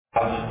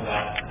into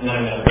that, and then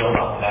I'm going to build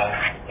off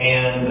that.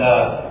 And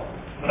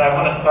but I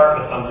want to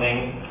start with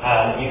something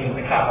that uses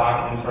the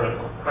catwalk and sort of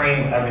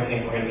frame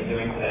everything we're going to be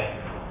doing today.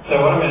 So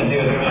what I'm going to do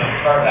is I'm going to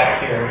start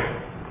back here,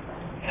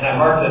 and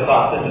I marked this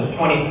off. This is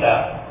 20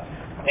 steps,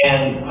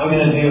 and I'm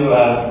going to do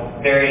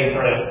a very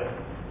sort of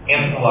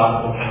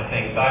anthropological kind of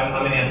thing. So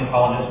I'm an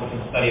anthropologist, which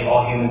is the study of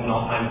all humans in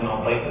all times and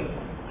all places.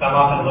 So I'm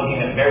often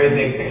looking at very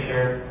big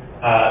picture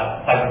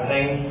type of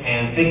things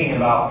and thinking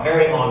about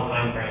very long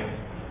time frames.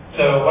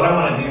 So what I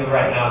want to do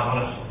right now is I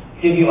want to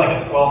give you like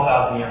a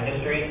 12,000 year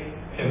history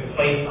to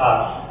place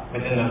us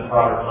within the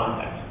broader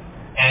context.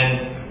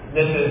 And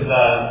this is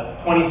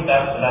 20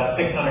 steps, so that's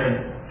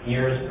 600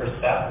 years per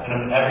step.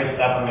 And every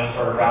step I'm going to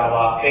sort of rattle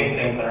off big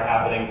things that are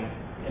happening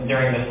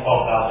during this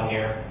 12,000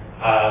 year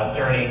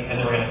journey, and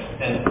then we're going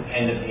to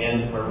end at the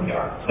end where we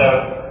are.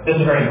 So this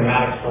is a very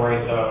dramatic story,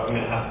 so I'm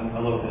going to have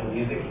a little bit of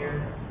music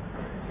here.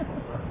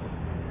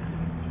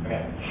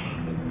 Okay.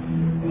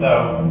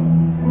 So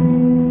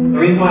the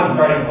reason why I'm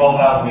starting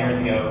 12,000 years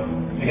ago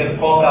is because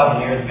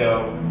 12,000 years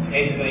ago,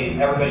 basically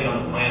everybody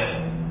on the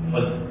planet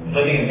was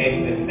living in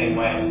basically the same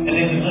way. And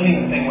they've been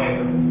living the same way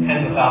for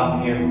tens of thousands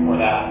of years before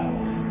that.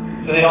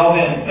 So they're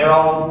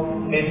all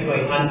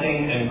basically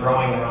hunting and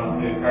growing their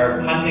own food,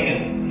 or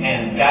hunting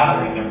and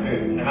gathering their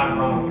food. They're not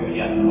growing food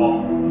yet at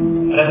all.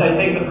 But as I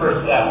take the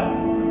first step,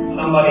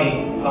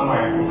 somebody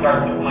somewhere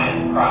starts to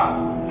plant crops.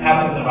 It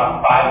happens in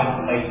about 5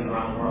 different places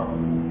around the world.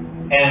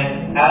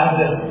 And as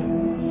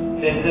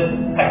this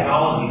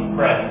technology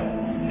spreads,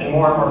 and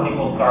more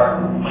people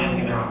start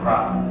planting their own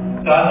crops.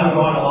 So as I'm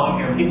going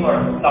along here, people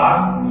are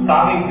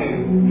stopping to,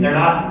 they're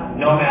not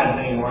nomads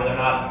anymore. They're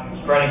not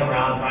spreading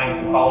around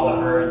trying to follow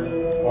the herds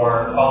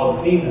or follow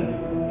the seasons.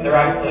 They're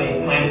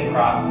actually planting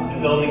crops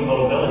and building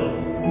little villages.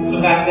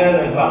 So back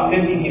there's about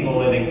 50 people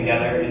living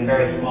together in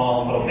very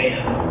small little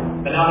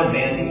bands. But now they're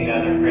banding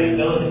together and creating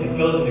villages. These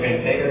villages are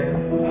getting bigger.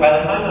 By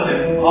the time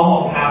I'm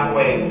almost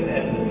halfway to the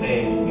end of the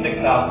stage,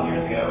 6,000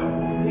 years ago,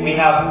 we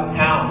have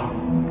towns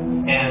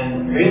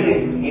and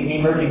really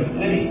emerging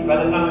cities.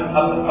 By the time I'm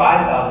up to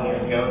 5,000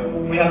 years ago,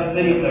 we have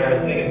cities that are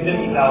as big as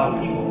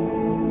 50,000 people.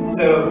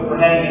 So we're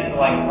heading into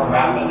like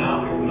Harappa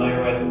now, if you're familiar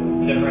with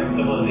different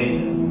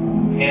civilizations.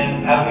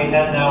 And as we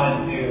head now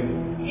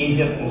into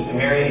Egypt and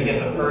Sumeria to get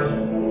the first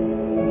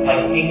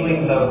like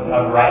inklings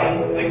of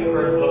writing, like the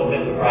first little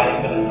bits of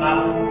writing, but it's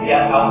not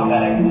yet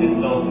alphabetic, it's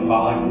still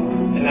symbolic.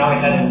 And now we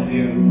head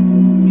into,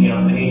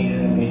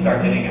 Phoenicians and we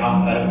start getting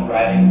alphabetical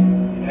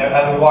writing.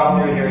 As we walk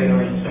through here,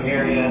 there's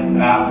Sumeria,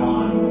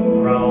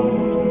 Babylon,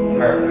 Rome,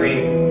 or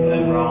Greece, and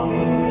then Rome.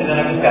 And then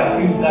I've just got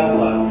 2 steps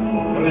left.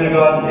 I'm going to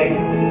go ahead and take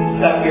a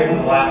step here to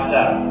the last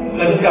step. So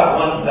I've just got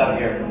 1 step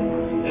here.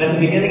 And at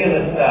the beginning of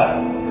this step,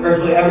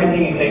 virtually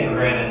everything you take for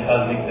granted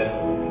doesn't exist.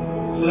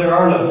 So there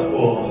are no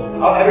schools.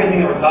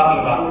 Everything that we're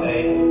talking about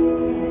today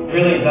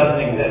really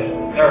doesn't exist.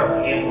 There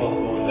are a handful of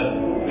schools, but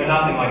they're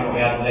nothing like what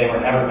we have today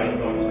where everybody's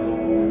going to school.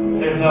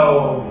 There's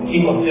no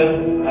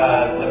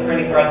the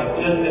printing press has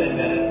just been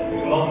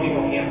invented, so most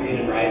people can't read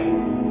and write.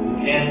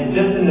 And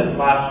just in this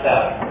last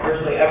step,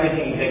 virtually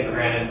everything you take for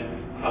granted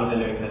comes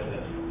into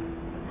existence.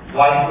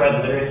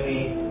 Widespread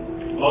literacy,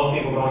 most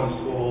people going to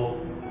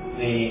school,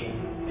 the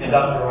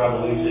Industrial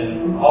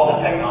Revolution, all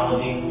the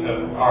technology,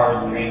 so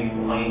cars, trains,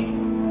 planes,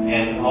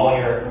 and all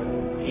your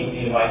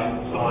PC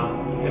devices and so on.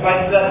 If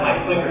I set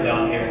my clicker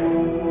down here,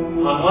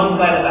 on one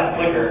side of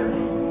that clicker,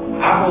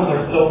 apples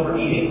are still for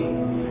eating,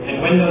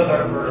 and windows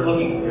are for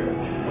looking through.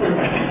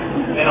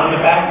 And on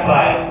the back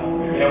side,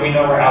 we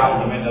know where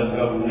apples and windows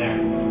go from there.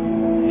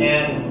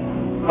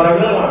 And what I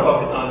really want to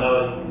focus on,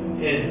 though,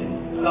 is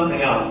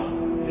something else.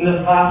 In this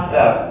last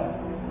step,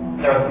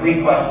 there are 3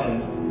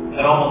 questions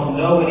that almost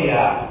nobody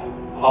asked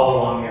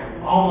all along here.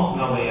 Almost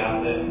nobody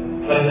asked it.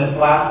 But in this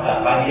last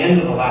step, by the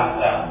end of the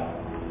last step,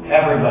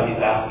 everybody's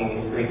asking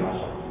these 3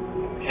 questions.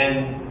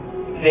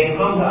 And they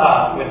come to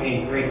us with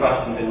these 3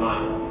 questions in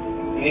mind.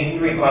 And these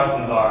 3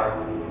 questions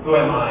are, who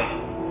am I?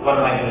 What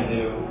am I going to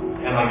do?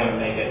 Am I going to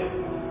make it?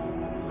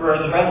 For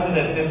the rest of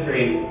this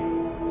history,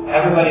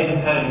 everybody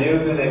just kind of knew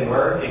who they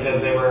were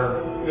because they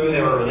were who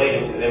they were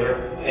related to.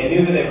 They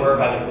knew who they were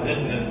by their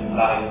position in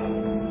society.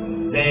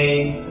 They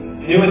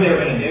knew what they were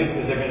going to do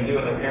because they were going to do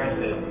what their parents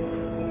did.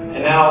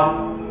 And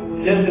now,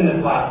 just in this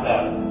last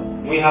step,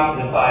 we have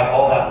to decide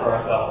all that for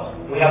ourselves.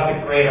 We have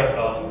to create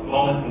ourselves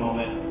moment to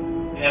moment.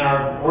 And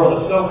our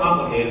world is so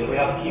complicated that we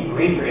have to keep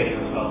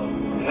recreating ourselves.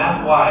 And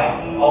that's why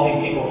all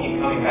these people keep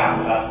coming back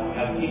to us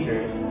as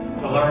teachers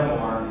to learn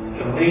more,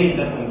 to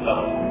reinvent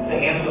themselves, to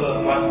answer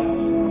those questions.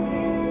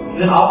 And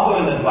then also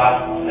in this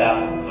last step,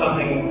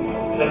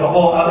 there's a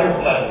whole other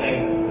set of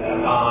things that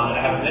have gone on that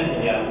I haven't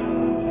mentioned yet.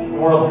 The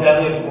world's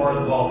deadliest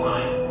wars of all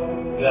time,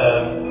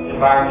 the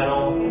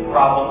environmental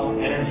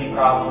problems, energy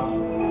problems,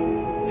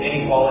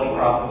 inequality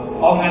problems,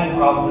 all kinds of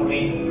problems that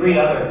lead to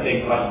 3 other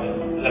big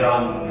questions that are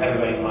on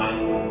everybody's mind.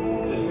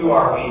 Just who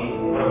are we?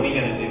 What are we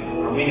going to do?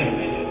 Are we going to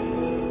make it?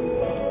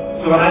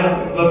 So when I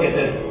look at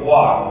this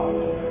walk,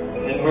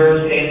 and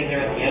we're standing here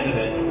at the end of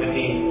it with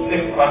these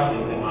 6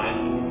 questions in mind,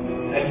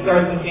 I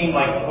starts to seem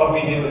like what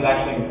we do is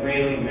actually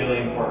really,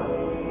 really important.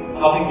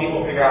 Helping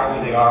people figure out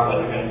who they are,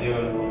 what they're going to do,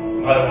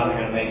 and whether or not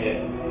they're going to make it.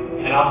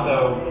 And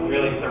also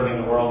really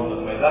serving the world in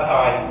those ways. That's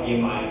how I view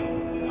my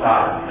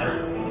job.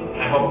 And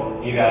I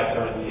hope you guys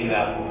sort of see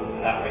that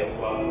way as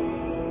well.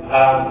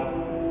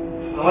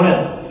 I want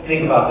to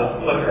think about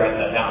this clicker I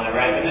set down there,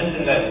 right? I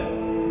mentioned that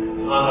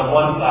on the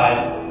one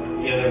side,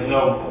 there's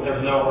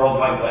no World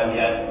Wide Web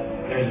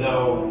yet. There's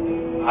no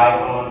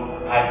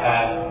iPhone,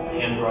 iPad,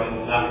 Android,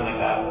 nothing like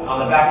that.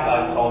 On the back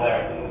side, it's all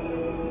there.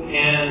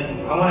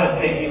 And I want to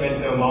take you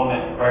into a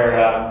moment where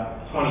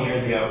 20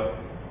 years ago,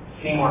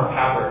 Seymour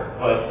Papert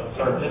was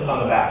sort of just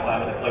on the back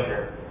side of the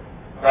clicker,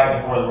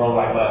 right before the World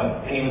Wide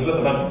Web. And he was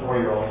with a bunch of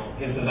 4-year-olds.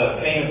 This is a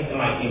famous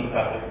MIT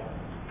professor.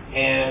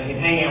 And he's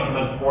hanging out with a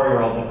bunch of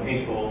 4-year-olds in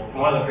preschool. And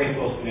one of the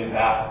preschool students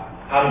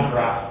asked, how do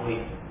giraffes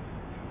sleep?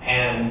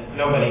 And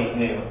nobody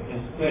knew,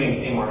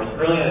 including Seymour. As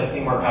brilliant as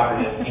Seymour Papert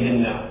is, he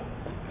didn't know.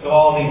 So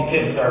all these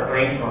kids start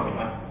brainstorming,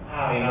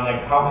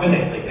 like, how could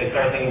they sleep? They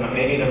start thinking about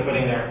maybe they're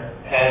putting their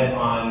head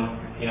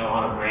on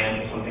a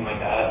branch or something like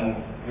that, and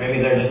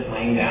maybe they're just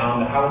laying down,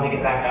 but how would they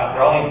get back up?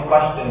 There are all these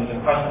questions and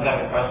questions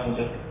after questions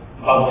just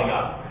bubbling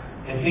up.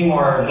 And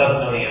Seymour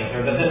doesn't know the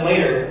answer, but then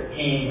later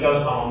he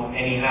goes home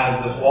and he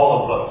has this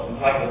wall of books,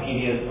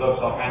 encyclopedias,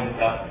 books, all kinds of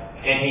stuff,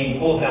 and he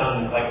pulls down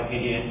an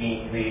encyclopedia and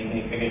he reads and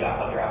he figures out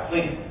how giraffes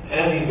sleep. And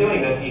as he's doing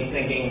this, he's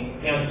thinking,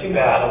 it's too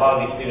bad a lot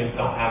of these students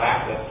don't have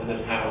access to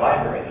this kind of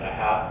library that I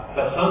have,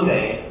 but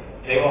someday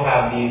they will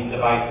have these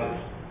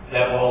devices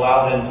that will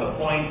allow them to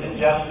point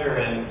and gesture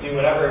and do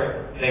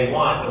whatever they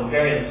want, but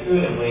very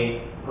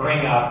intuitively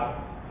bring up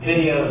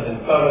videos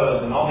and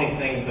photos and all these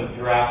things of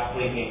giraffes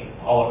sleeping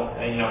all of it,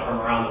 from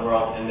around the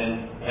world, and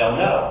then they'll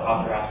know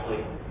how giraffes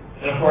sleep.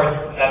 And of course,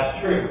 that's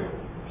true.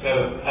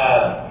 So,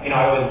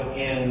 I was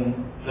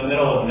in the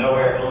middle of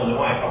nowhere,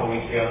 Illinois, a couple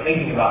weeks ago,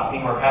 thinking about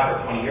Seymour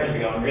Papert 20 years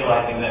ago and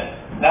realizing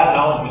that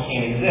knowledge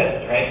machine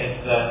exists, right?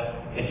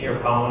 It's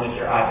your phone, it's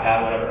your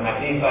iPad, whatever it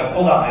might be. So I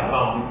pulled out my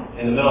phone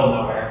in the middle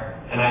of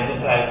nowhere, and I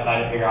decided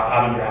to figure out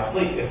how do giraffes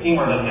sleep, because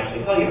Seymour doesn't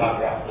actually tell you how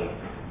giraffes sleep.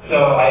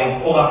 So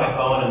I pulled out my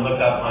phone and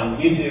looked up on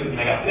YouTube, and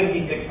I got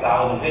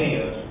 56,000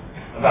 videos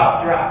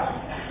about giraffes.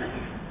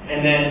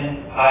 And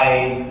then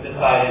I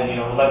decided,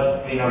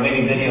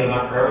 maybe videos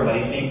aren't for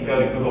everybody, so you can go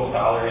to Google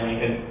Scholar and you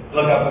can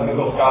look up a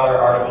Google Scholar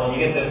article, and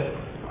you get this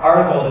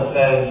article that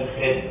says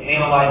it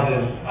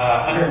analyzes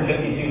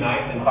 152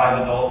 nights and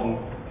 5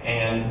 adults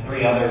and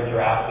 3 other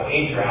giraffes, so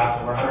 8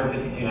 giraffes over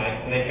 152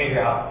 nights, and they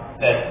figure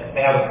out that they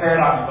have a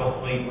paradoxical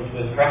sleep, which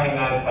was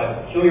recognized by the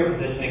peculiar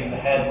positioning of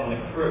the head on the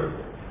croup.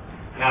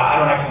 Now,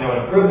 I don't actually know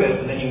what a croup is,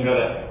 but then you can go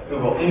to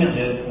Google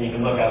Images, and you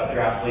can look up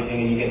giraffe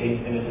sleeping, and you get these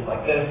images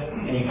like this,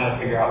 and you kind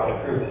of figure out what a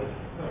croup is.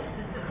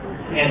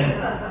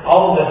 And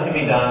all of this can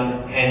be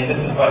done, and this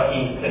is what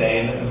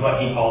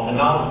he called the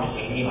knowledge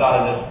machine. He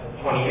thought of this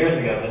 20 years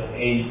ago, this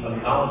age of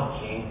the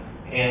knowledge machine,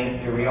 and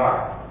here we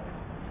are.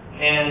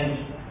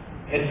 And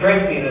it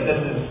strikes me that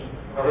this is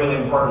a really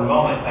important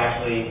moment to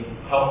actually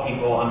help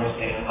people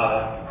understand how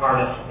to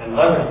harness and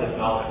leverage this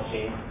knowledge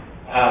machine.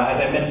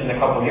 As I mentioned a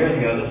couple of years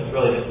ago, this is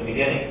really just the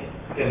beginning.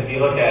 Because if you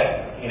look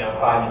at 5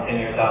 to 10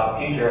 years out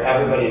in the future,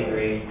 everybody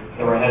agrees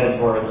that we're headed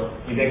towards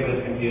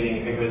ubiquitous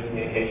computing, ubiquitous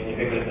communication,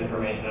 ubiquitous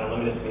information, and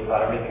unlimited speed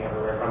about everything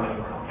everywhere from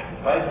anywhere on all kinds of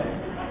devices.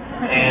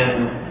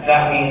 And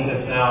that means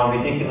it's now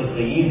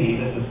ridiculously easy.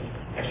 This is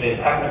actually a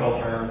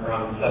technical term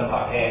from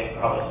 7.8,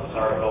 published this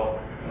article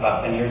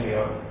about 10 years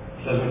ago.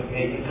 So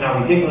it's now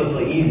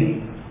ridiculously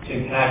easy to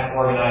connect,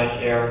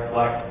 organize, share,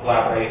 collect,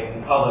 collaborate,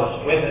 and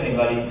publish with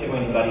anybody, to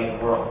anybody in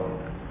the world.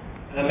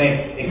 And it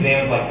makes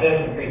exams like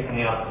this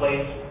increasingly out of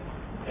place,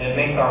 and it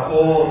makes our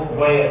whole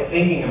way of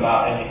thinking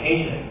about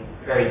education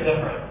very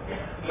different.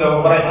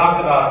 So what I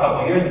talked about a couple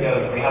of years ago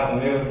is that we have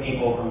to move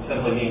people from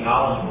simply being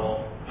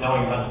knowledgeable,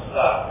 knowing a bunch of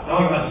stuff.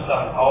 Knowing a bunch of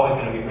stuff is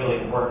always going to be really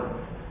important.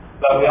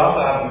 But we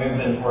also have to move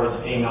them towards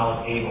being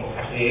knowledge able,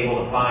 actually able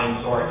to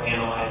find, sort,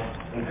 analyze,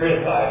 and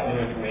criticize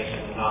new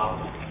information and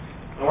knowledge.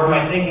 And where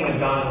my thinking has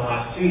gone in the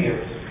last 2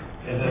 years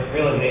is this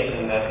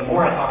realization that the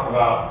more I talk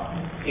about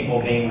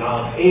people being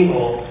knowledge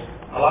able,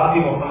 a lot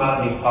of people come out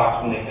of these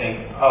talks and they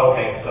think, oh,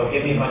 okay, so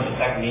give me a bunch of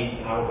techniques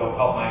and I will go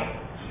help my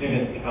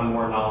students become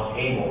more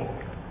knowledge able.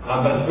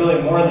 But it's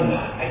really more than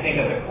that. I think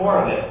at the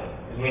core of it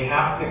is we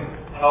have to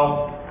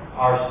help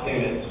our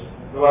students,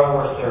 whoever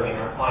we're serving,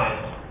 our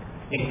clients,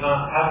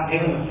 have to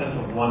give them a sense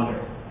of wonder.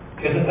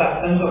 Because it's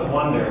that sense of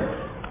wonder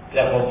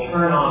that will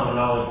turn on the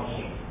knowledge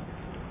machine.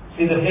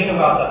 See, the thing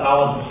about that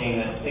knowledge machine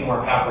that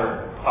Seymour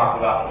Papert talked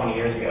about 20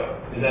 years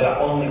ago is that it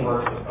only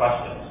works with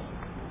questions.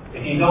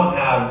 If you don't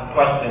have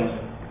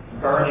questions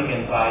burning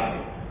inside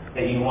you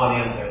that you want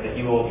answered, that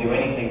you will do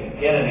anything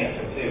to get an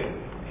answer to,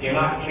 if you're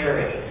not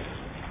curious,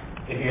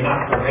 if you're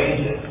not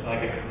courageous,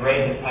 like a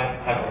courageous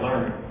type of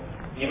learner,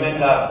 you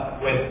end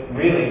up with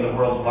really the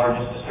world's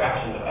largest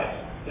distraction device.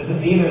 This is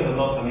either the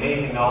most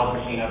amazing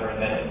knowledge machine ever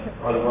invented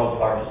or the world's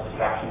largest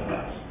distraction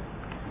device.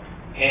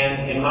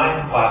 And in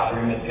my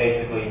classroom, it's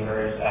basically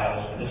emerged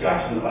as a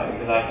distraction device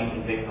because I teach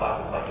in big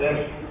classes like this.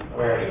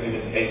 where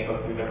students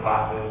Facebook through their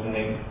classes, and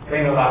they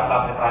bring their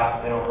laptop to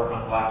class, they don't work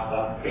on class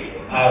stuff.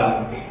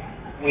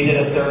 We did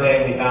a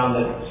survey, and we found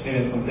that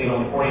students complete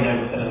only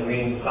 49% of the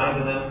readings assigned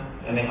to them,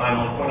 and they find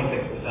only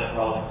 26%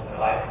 relevant to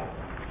their life,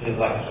 which is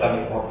like a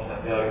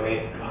 74% failure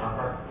rate on our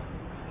part.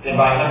 They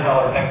buy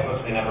 $100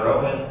 textbooks they never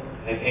open.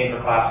 They pay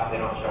for classes, they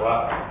don't show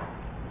up.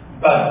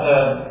 But the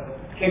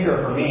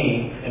kicker for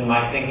me in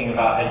my thinking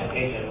about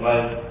education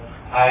was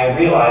I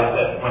realized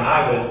that when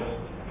I was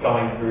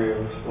going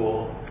through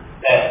school,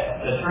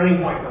 that the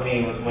turning point for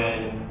me was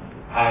when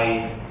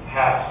I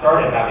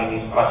started having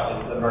these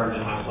questions that burned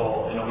in my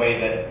soul in a way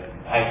that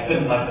I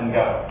couldn't let them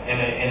go.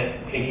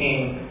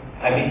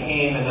 I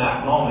became in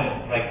that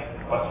moment like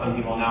what some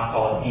people now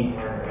call a deep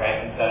learner,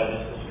 right? Instead of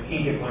just a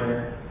strategic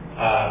learner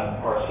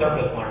or a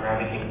surface learner,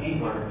 I became a deep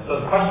learner.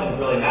 So the questions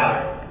really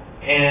matter.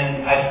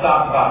 And I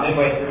stopped about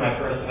midway through my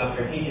first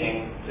semester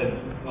teaching to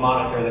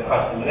monitor the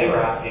questions they were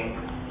asking,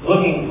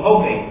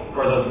 hoping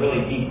for those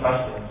really deep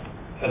questions.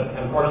 But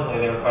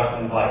unfortunately, there were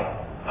questions like,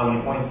 how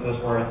many points is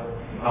this worth?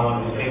 How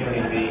long does this paper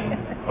need to be?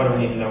 What do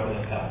we need to know for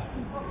this test?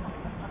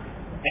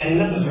 And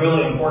this is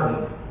really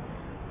important.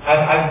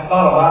 I've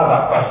thought a lot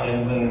about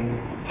questions and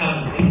kind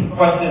of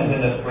questions in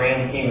this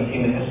grand scheme of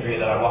human history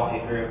that I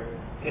walked you through.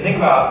 You think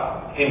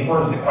about the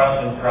importance of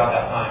questions throughout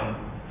that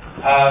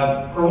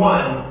time. For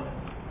one,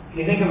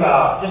 you think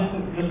about,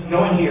 just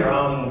go into your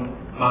own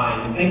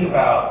mind and think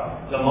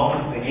about the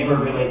moments that you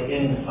were really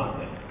into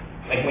something.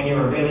 Like when you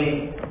were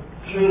really,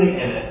 truly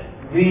in it,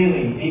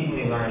 really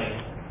deeply learning,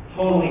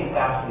 totally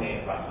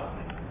fascinated by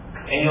something.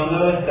 And you'll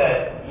notice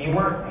that you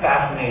weren't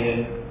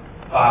fascinated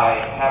by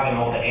having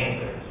all the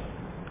answers.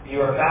 You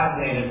were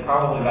fascinated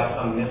probably by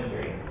some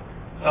mystery.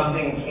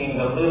 Something seemed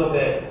a little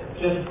bit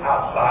just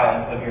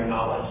outside of your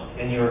knowledge,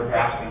 and you were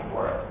grasping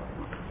for it.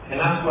 And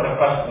that's what a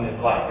question is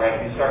like,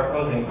 right? You start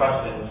posing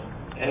questions,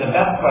 and the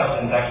best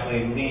questions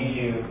actually lead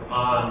you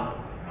on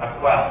a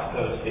quest,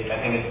 so to speak.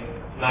 I think it's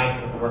nice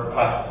with the word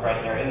quest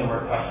right there in the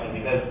word question,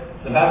 because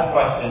the best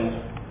questions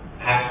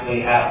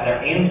actually,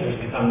 their answers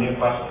become new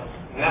questions.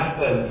 And that's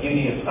the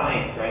beauty of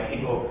science, right?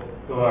 People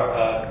who are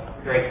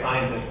great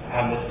scientists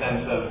have this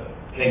sense of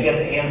they get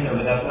the answer,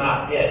 but that's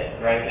not it,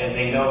 right? And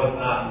they know it's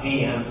not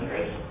the answer.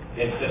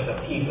 It's just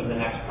a piece of the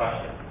next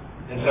question.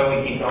 And so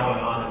we keep going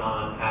on and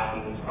on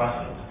asking these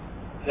questions.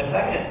 The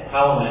second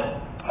element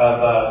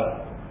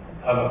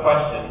of a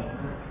question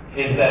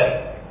is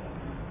that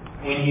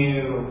when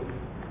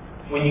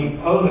you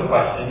pose a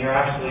question, you're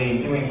actually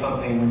doing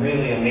something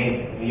really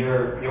amazing.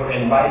 You're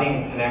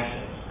inviting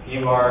connections.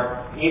 You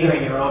are either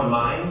in your own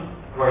mind,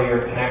 where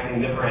you're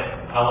connecting different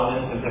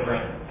elements of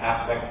different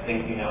aspects of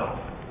things you know,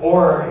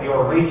 or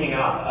you're reaching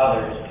out to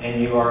others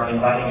and you are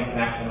inviting a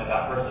connection with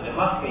that person. It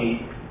must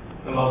be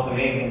the most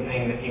amazing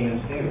thing that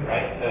humans do,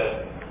 right?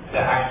 To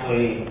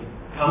actually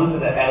come to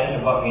the edge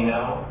of what we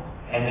know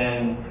and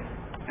then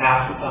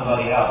ask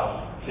somebody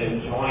else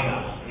to join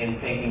us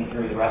in thinking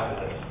through the rest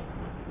of this.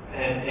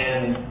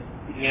 And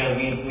you know,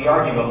 we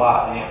argue a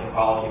lot in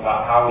anthropology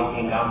about how we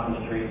came down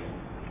from the trees,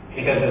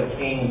 because it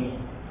seems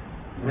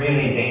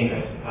really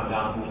dangerous to come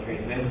down from the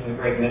trees. I mean, this is a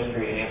great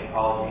mystery in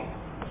anthropology,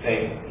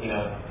 say,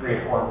 3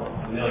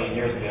 or 4 million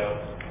years ago,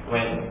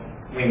 when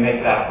we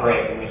make that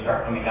break and we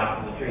start coming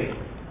down from the trees.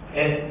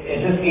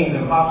 It just seems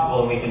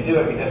impossible that we can do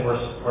it because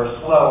we're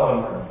slow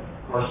and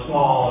we're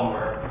small and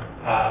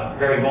we're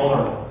very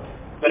vulnerable.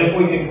 But if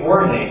we can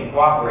coordinate and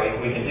cooperate,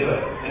 we can do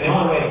it. And the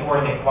only way to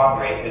coordinate and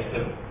cooperate is to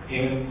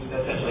do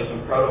essentially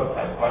some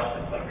prototype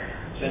questions. Like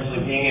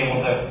essentially being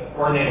able to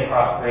coordinate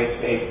across great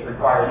space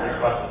requires these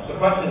questions. So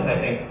questions, I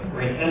think,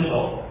 are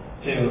essential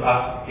to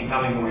us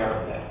becoming who we are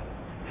today.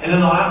 And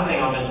then the last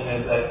thing I'll mention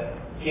is that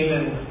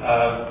humans,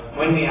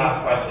 when we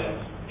ask questions,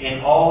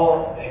 in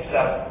all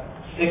except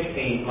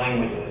 60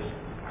 languages,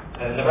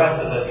 the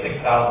rest of the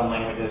 6,000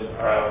 languages,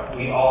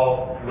 we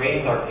all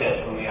raise our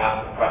pitch when we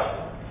ask a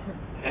question.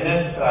 And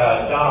this,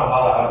 John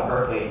O'Hara out of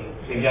Berkeley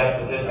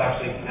suggests that this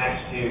actually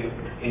connects to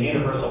the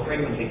universal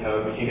frequency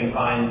code, which you can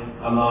find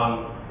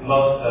among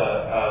most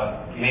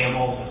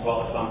mammals as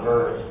well as some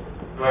birds,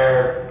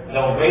 where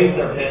they'll raise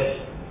their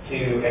pitch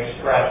to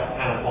express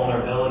kind of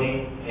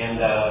vulnerability and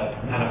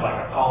kind of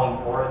like a calling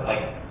forth,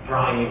 like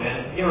drawing you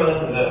in. If you ever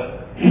listen to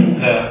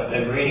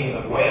the greetings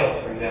of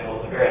whales, for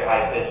example, it's a very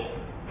high-pitched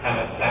kind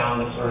of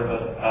sound that's sort of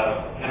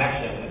a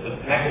connection. It's a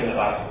connection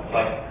device. It's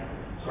like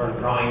sort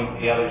of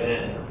drawing the others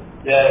in.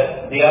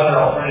 The other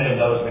alternative,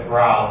 though, is the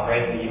growl,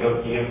 right? So you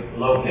give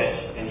low pitch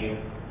and you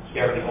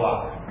scare people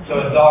off. So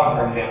a dog,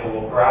 for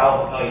example, will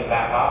growl to tell you to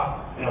back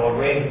off, and it will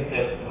raise its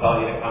pitch to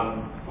tell you to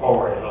come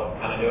forward. It'll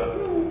kind of do it.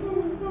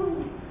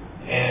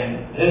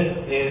 And this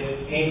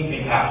seems to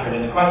be captured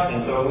in the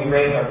question. So when we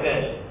raise our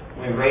pitch,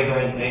 we raise our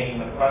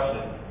intonation with the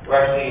question,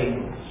 we're actually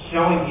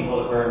showing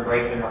people that we're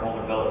embracing our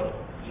vulnerability.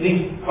 So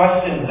these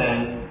questions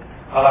then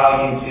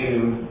allow you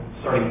to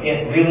sort of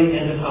get really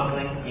into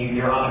something.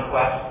 You're on a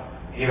quest.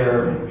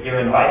 You're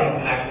inviting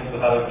connections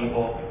with other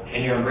people,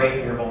 and you're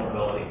embracing your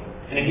vulnerability.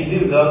 And if you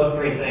do those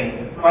three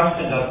things, if the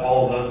question does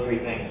all of those three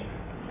things,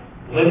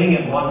 living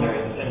in wonder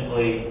is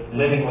essentially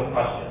living with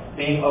questions.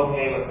 being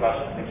okay with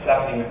questions,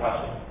 accepting the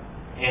questions.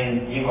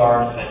 And you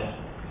are, in a sense,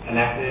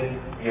 connected,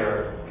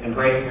 you're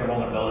embracing your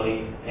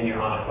vulnerability, and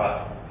you're on a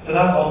quest. So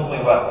that's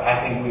ultimately what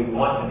I think we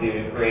want to do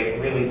to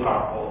create really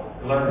powerful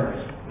learners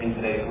in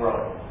today's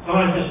world. So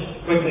I want to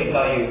just quickly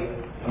tell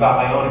you about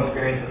my own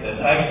experience with this.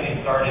 I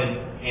actually started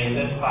in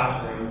this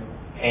classroom,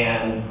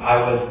 and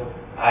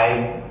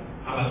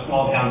I'm a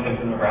small town kid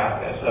from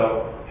Nebraska,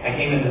 so I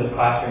came into this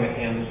classroom at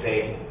Kansas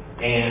State,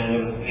 and it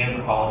was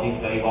anthropology,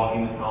 study of all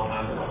humans in all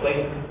times and all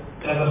places.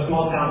 And as a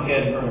small town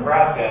kid from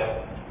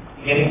Nebraska,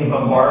 getting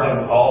bombarded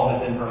with all of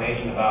this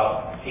information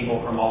about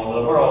people from all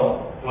over the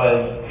world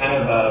was kind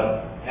of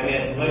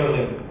it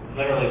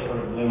literally sort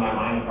of blew my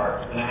mind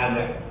apart, and I had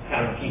to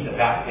kind of piece it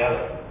back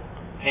together.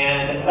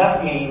 And it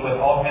left me with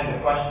all kinds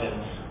of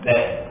questions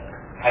that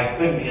I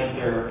couldn't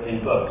answer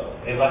in books.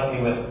 It left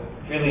me with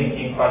really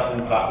deep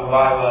questions about who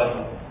I was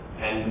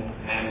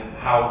and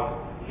how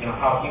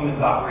humans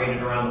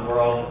operated around the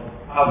world,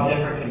 how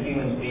different could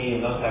humans be,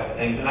 and those types of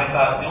things. And I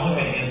thought the only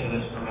way to answer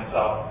this for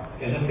myself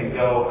is just to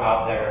go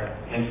out there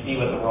and see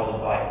what the world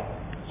is like.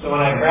 So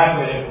when I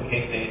graduated from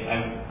K-State,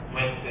 I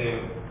went to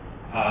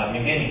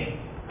New Guinea.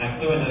 I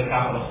flew into the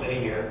capital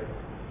city here,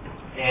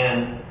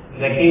 and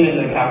as I came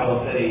into the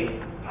capital city,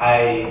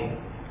 I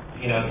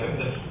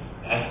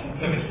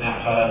took a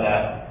snapshot of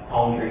that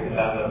palm tree because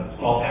as a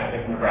small town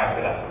kid from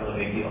Nebraska, that's a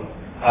really big deal.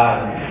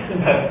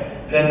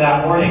 But then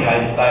that morning,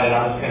 I decided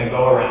I was going to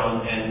go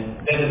around and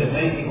visit as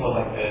many people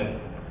as I could,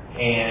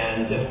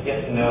 and just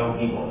get to know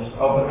people, just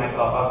open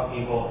myself up to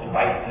people,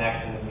 invite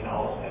connections,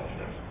 all those types of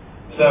things.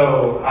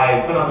 So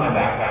I put on my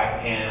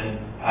backpack and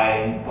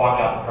I walked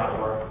out the front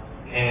door,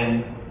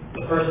 and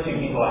the first two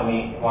people I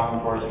meet walking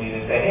towards me,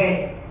 they say,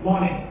 "Hey,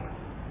 morning."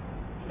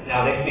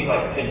 Now they speak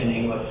like pidgin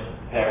English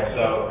there,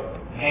 so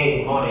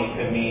 "Hey, morning"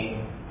 could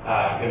mean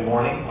good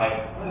morning,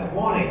 like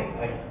morning,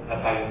 like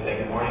that's how you say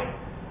good morning,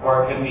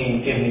 or it could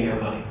mean give me your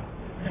money.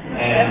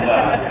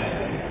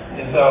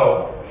 And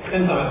so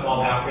since I'm a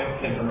small town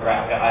kid from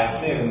Nebraska,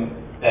 I assume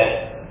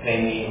that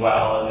they mean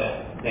well and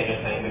that they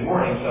just say good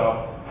morning.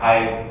 So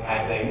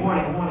I say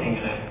morning,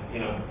 and I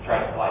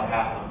try to slide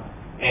past them.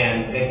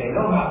 And they say,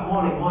 "No, not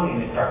morning,"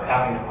 and they start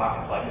tapping their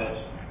pockets like this.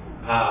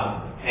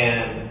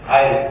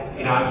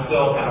 And I'm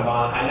still kind of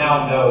on. I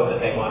now know that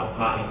they want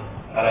money,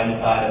 but I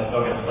decided I'm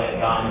still going to play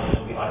it dumb and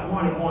just be like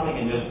morning,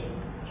 and just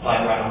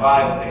slide right on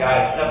by. But the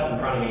guy steps in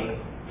front of me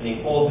and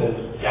he pulls his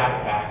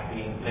jacket back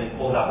and he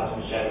pulls out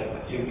this machete that's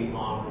like 2 feet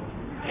long.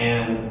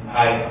 And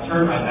I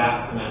turn my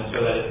back to them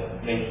so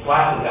that they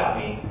flashes at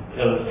me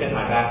so it fit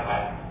my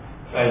backpack.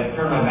 So I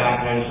turn my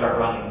back and I just start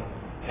running.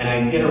 And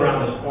I get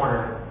around this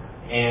corner.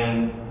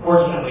 And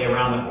fortunately,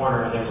 around the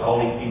corner, there's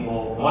all these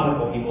people,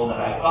 wonderful people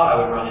that I thought I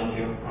would run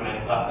into when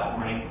I left that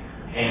morning.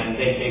 And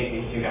they chased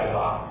these two guys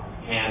off.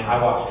 And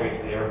I walked straight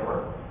to the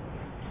airport.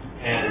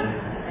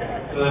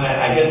 And so then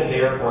I get to the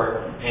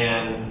airport,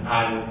 and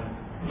I'm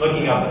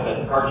looking up at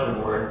the departure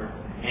board.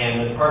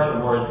 And the departure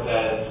board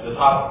says the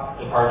top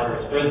departure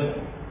is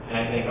Brisbane. And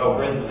I think, oh,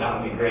 Brisbane,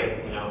 that would be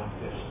great.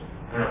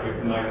 I don't know if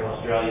you're familiar with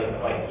Australia,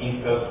 but like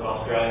east coast of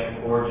Australia,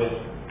 gorgeous.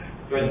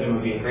 Brisbane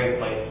would be a great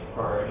place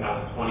for,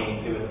 I was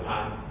 22 at the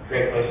time,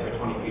 great place for a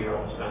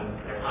 22-year-old to spend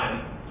their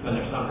time, spend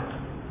their summer.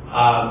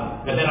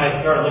 But then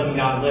I started looking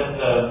down the list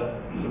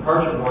of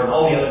departure board, and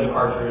all the other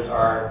departures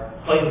are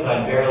places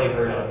I'd barely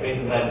heard of,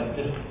 places I'd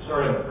just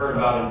sort of heard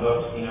about in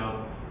books,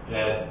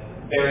 that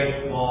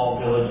very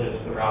small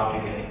villages throughout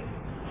New Guinea.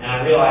 And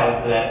I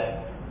realized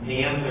that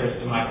the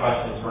answers to my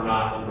questions were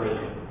not in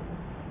Brisbane,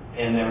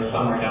 and they were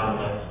somewhere down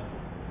the list.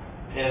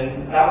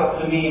 And that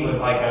to me was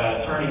like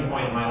a turning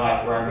point in my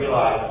life where I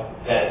realized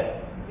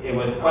that it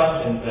was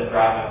questions that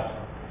drive us,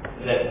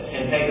 that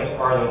can take us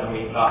farther than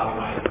we thought we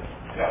might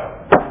go.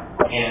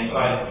 And so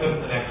I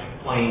took the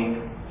next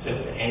plane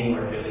just to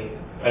anywhere really,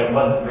 but it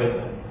wasn't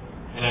Brisbane.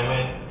 And I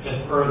went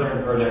just further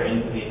and further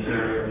into the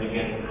interior of New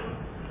Guinea.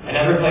 And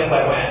every place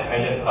I went,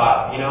 I just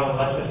thought,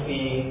 let's just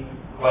see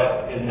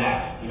what is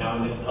next, and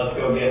just let's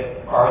go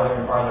get farther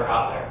and farther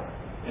out there.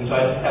 And so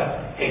I just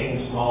kept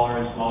taking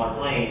smaller and smaller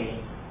planes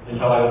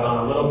until I was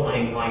on a little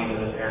plane flying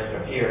into this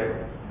airstrip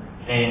here,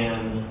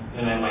 and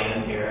then I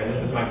land here, and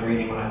this is my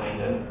breathing when I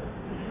landed.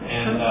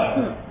 And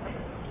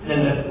then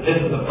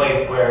this is a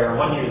place where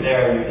once you're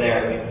there,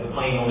 because the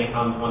plane only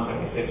comes once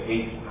every 6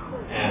 weeks,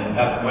 and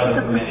that's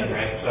weather permitting,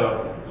 right?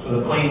 So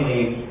the plane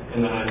leaves,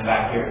 and then I'm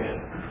back here again.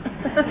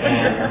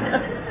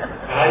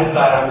 And I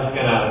decided I'm just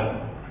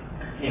gonna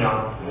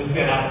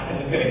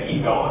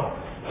keep going.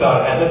 So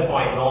at this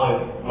point, the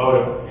only mode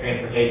of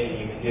transportation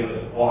you can do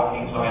is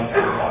walking. So I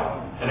started walking.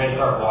 And I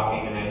start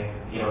walking, and I,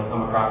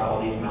 come across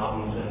all these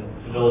mountains and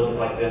villages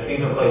like this.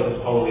 These are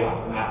places totally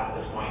off the map at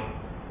this point.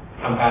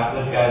 Come past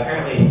this guy.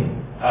 Apparently,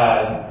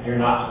 you're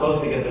not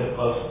supposed to get this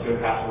close to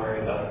a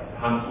cassowary, but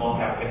I'm a small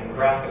town kid from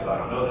Nebraska, so I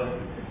don't know this.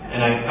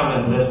 And I come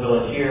into this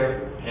village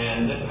here,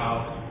 and this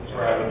house is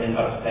where I would end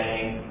up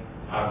staying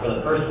for the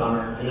first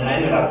summer. And then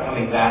I ended up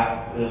coming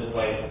back to this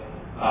place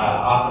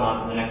off and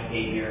on for the next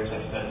 8 years.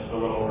 I spent just a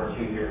little over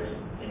 2 years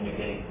in New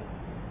Guinea.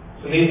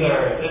 So this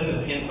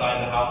is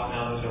inside the house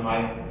now. These are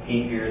my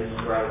peak here. This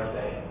is where I would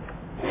stay.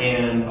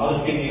 And I'll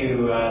just give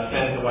you a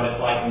sense of what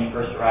it's like when you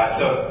first arrive.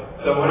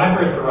 So when I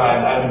first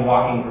arrived, I'd been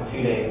walking for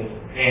 2 days,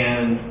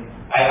 and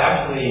I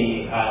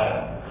actually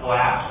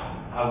collapsed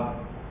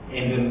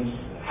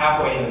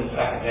halfway into the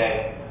second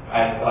day.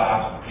 I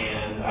collapsed,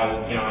 and I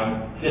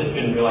just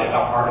didn't realize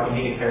how hard it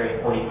would be to carry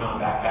a 40-pound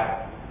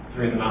backpack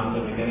through the mountains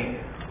of New Guinea.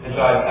 And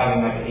so I was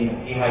having like a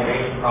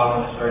dehydration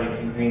problem. I started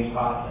to see green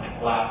spots, and I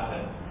collapsed.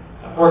 And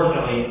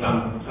unfortunately,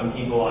 some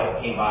people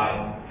came by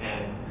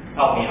and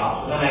helped me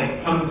out. So then I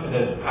come to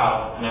this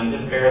house, and I'm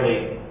just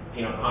barely,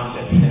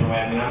 conscious in a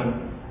way. I mean,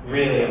 I'm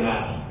really a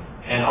mess.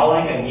 And all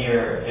I can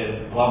hear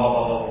is blah, blah,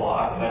 blah, blah,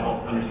 blah, because I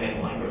don't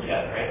understand the language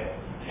yet, right?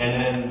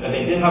 But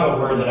they did have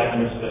a word that I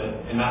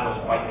understood, and that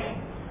was white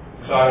man.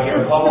 So I would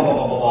hear blah, blah, blah,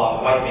 blah, blah,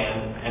 blah, white man,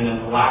 and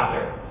then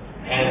laughter.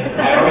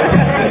 And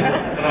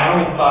I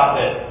always thought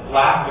that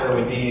laughter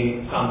would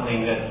be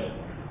something that's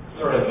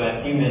sort of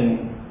a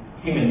human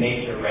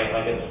nature, right?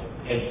 Like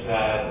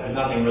there's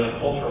nothing really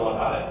cultural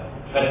about it.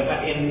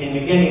 But in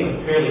New Guinea, it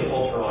was fairly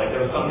cultural. Like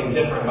there was something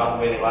different about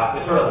the way they laughed.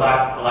 They sort of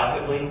laughed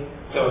collectively.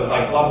 So it was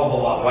like blah, blah, blah,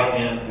 blah, white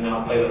man, and then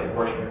I'll play the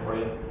recording here for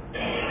you.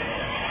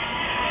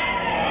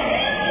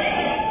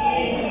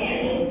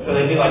 So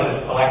they do like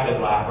this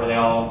collective laugh where they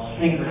all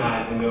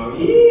synchronize and go,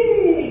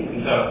 yee!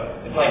 And so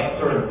it's like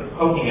sort of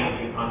poking at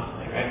you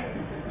constantly, right?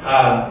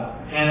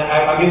 And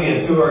I'll give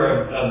you a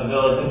tour of the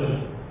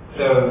village.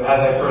 So as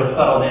I sort of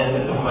settled in,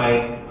 this is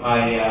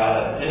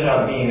ended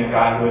up being a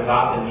guy who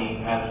adopted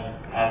me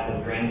as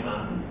his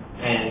grandson.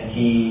 And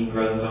he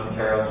grows his own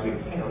taro, sweet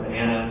potato,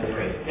 bananas, they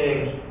raise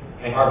pigs,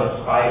 they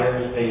harvest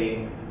spiders,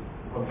 they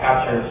will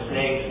capture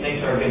snakes.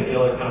 Snakes are a big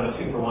deal, they're kind of a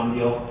 2-for-1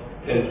 deal,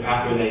 because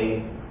after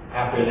they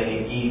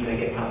eat, they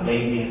get kind of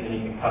lazy, and then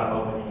you can cut them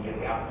open and you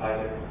get the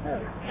appetizer.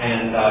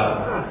 And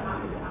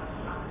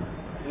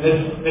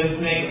this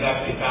snake was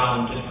actually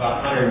found just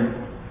about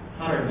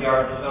 100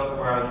 yards or so from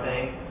where I was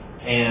staying.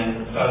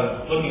 And so I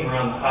was looking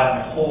around the hut, and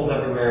there's holes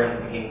everywhere,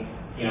 and thinking,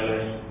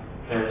 there's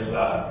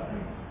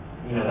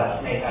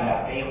that snake had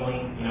that family,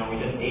 we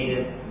just ate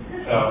it,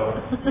 so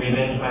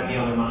revenge might be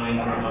on their mind,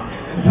 I don't know.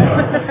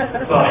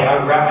 So I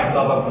would wrap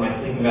myself up in my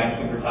sleeping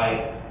bag super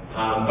tight.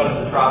 But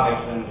it's the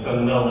tropics, and so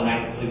in the middle of the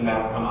night, the sleeping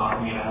bag would come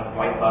off me, and I'd have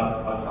white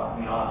bugs off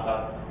me, all that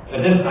stuff. But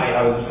this night,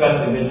 I was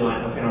especially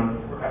vigilant. I was going to,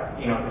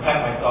 protect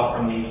myself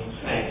from these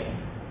snakes.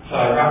 So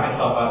I wrap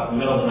myself up in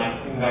the middle of the night,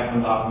 the sleeping bag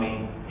comes off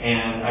me,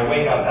 and I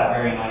wake up that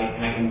very night,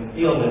 and I can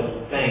feel this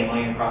thing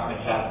laying across my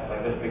chest,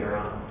 like this big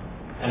around.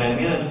 And I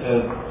managed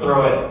to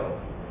throw it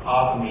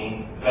off of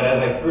me, but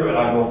as I threw it,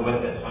 I rolled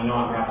with it, so I know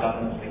I'm wrapped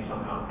up in this thing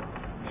somehow.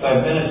 So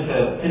I managed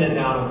to pin it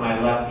down with my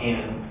left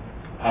hand,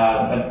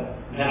 but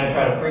then I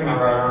try to free my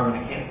right arm, and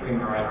I can't free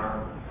my right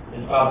arm.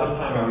 It's about this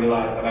time I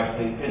realized I've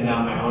actually pinned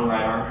down my own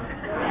right arm.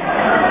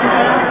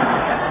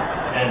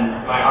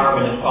 And my arm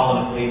had just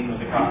fallen asleep and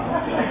was across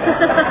my chest.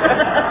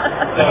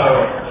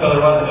 So there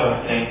wasn't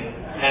no snake.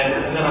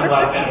 And then I'm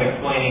left kind of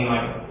explaining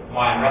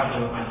why I'm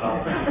wrestling with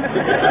myself.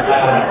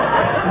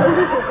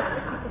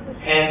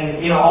 And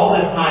all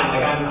this time,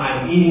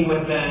 I'm eating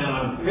with them.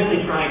 I'm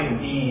really trying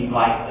to be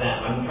like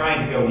them. I'm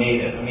trying to go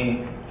native. I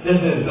mean, this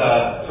is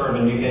sort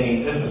of a New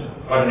Guinea. This is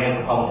what an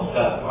anthropologist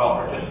does,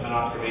 participant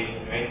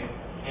observation, right?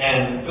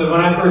 And so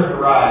when I first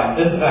arrived,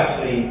 this is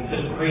actually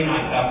just 3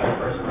 nights after I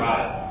first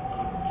arrived.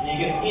 You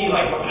can see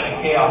what kind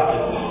of chaos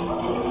this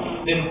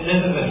is. This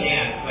is a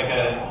dance, like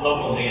a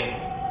local dance.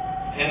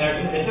 And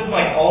it's just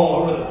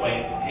all over the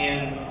place.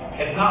 And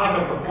it's not like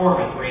a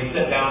performance where you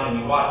sit down and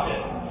you watch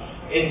it.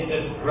 It's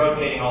just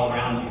rotating all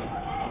around you.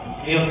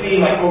 You'll see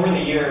over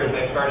the years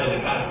I started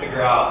to kind of figure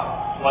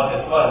out what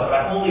this was, but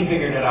I only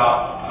figured it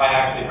out by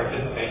actually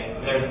participating.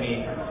 So there's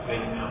me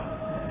participating now.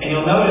 And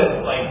you'll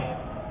notice,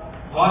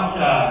 watch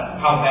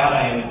how bad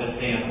I am at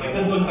this dance.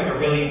 This looks like a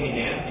really easy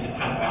dance. You just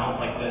kind of balance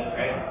like this,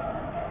 right?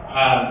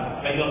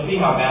 But you'll see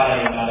how bad I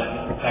am at it.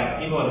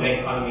 People would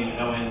make fun of me to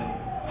no end.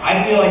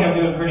 I feel like I'm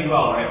doing pretty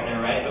well right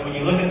there, right? But when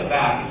you look at the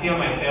back, you see how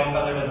my tail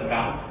feather doesn't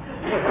bounce?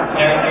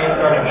 There it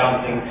started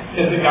bouncing.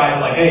 Because the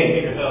guy's like, hey,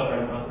 keep your tail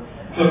feather bouncing.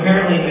 So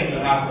apparently you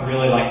have to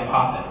really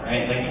pop it,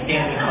 right? You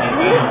can't just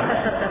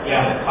bounce. You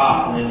have to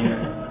pop, and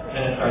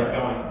then it starts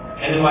going.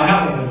 And then what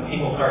happens is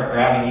people start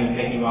grabbing you and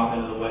taking you off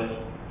into the woods.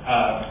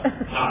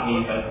 Not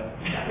me, but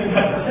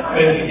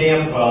if you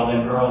dance well,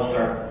 then girls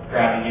start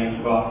grabbing you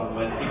and go off into the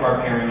woods. People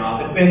are pairing off.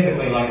 It's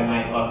basically like a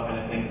nightclub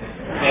kind of thing.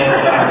 And,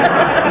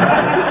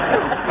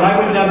 but I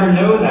would never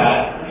know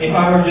that if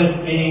I were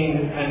just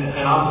being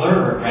an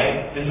observer,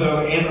 right? And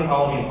so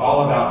anthropology is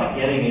all about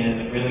getting in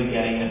and really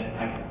getting it,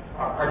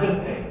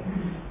 participating.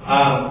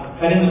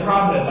 But in the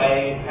process,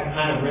 I have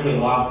kind of really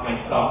lost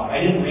myself. I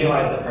didn't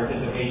realize that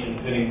participation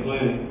could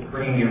include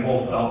bringing your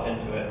whole self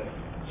into it.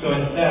 So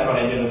instead, what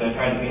I did was I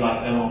tried to be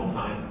like them all the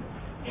time.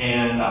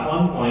 And at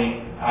one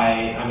point,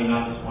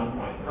 not just one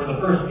point, for the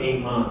first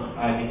 8 months,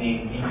 I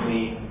became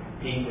deeply,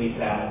 deeply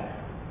sad.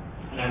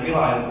 And I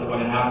realized that what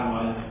had happened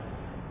was,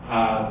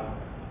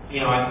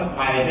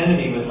 my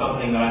identity was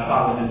something that I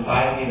thought was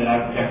inside me that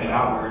I projected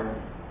outward.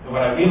 And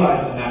what I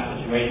realized in that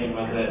situation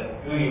was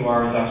that who you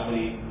are is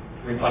actually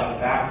reflected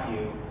back to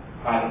you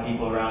by the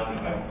people around you.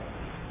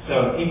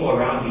 So people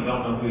around you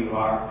don't know who you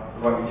are, or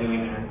what you're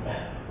doing there,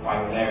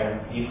 why you're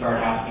there. You start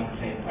asking the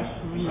same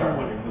questions. You start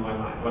wondering, who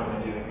am I? What am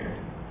I doing here?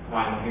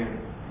 Why am I here?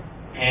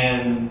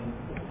 And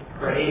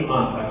for 8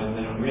 months, I was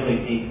in a really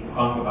deep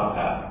funk about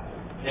that.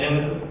 And it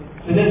was,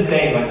 to this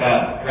day, like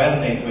that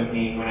resonates with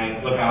me when I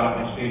look out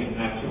at my students,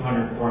 and I have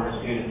 200, 400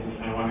 students,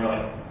 and I wonder,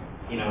 like,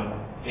 you know,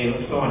 they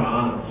look so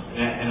anonymous.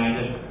 And I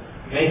just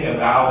make a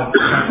vow that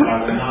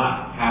I will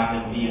not have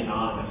them be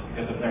anonymous,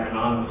 because if they're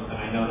anonymous, then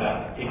I know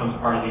that becomes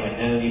part of the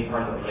identity,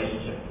 part of the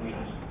relationship between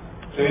us.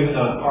 So even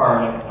though it's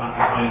hard, I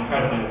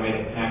try to find a way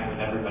to connect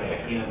with everybody I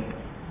can.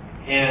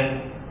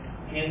 And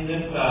in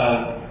this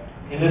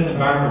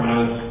environment, when I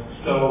was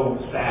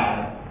so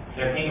sad,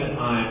 there came a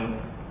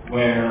time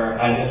where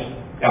I just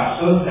got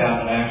so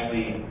sad that I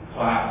actually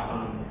collapsed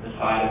on the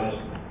side of this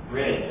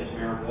ridge as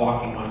we were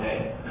walking one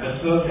day. I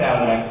was so sad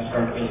that I actually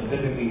started feeling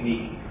physically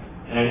weak.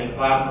 And I just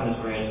collapsed on this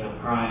ridge and I'm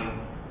crying.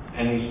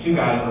 And these two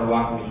guys who were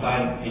walking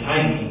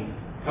behind me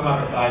come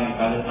up beside me.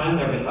 By the time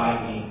they're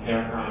beside me,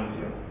 they're crying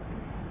too.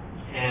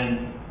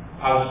 And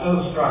I was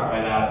so struck by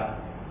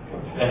that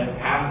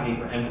capacity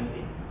for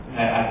empathy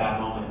at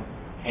that moment.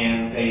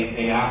 And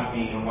they asked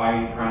me, why are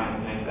you crying?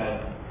 And I said,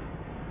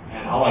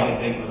 and all I could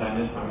think was, I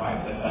miss my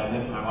wife. I said, I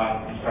miss my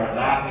wife. And they started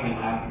laughing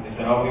and laughing. They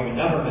said, we would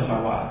never miss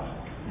our wives.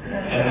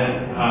 And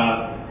then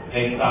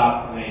they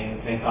stopped and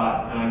they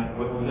thought,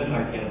 we miss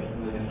our kids.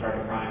 And they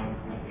started crying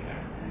with me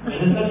there.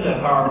 And it's such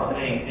a powerful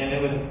thing. And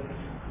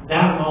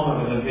that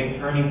moment was a big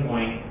turning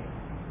point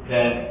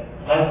that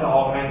led to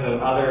all kinds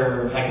of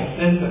other, like a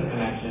sense of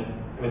connection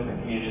with the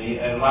community.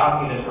 It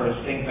allowed me to sort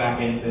of sink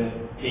back into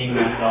being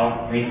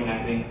myself,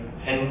 reconnecting.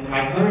 And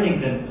my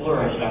learning then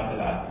flourished after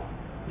that.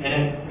 And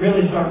it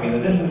really struck me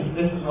that this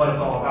is what it's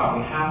all about.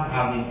 We have to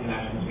have these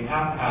connections. We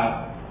have to have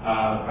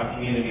a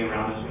community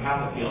around us. We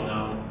have to feel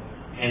known.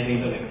 And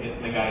these are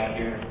the guys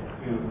here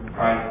who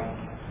cried.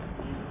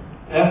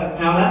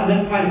 Now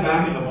this ties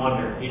back into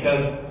wonder,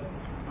 because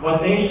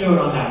what they showed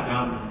on that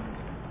mountain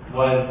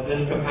was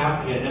this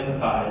capacity to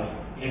empathize.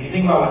 And if you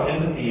think about what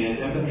empathy is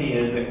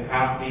the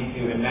capacity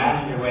to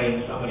imagine your way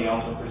into somebody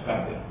else's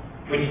perspective,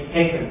 which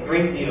takes a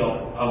great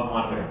deal of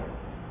wonder.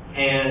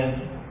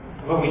 And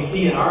what we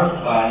see in our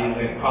society is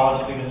that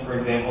college students, for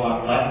example,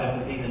 have less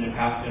empathy than in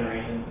past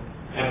generations.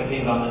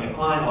 Empathy is on the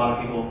decline. A lot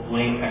of people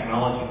blame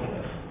technology for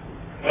this.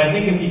 But I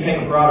think if you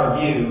take a broader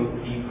view,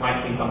 you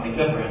might see something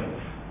different.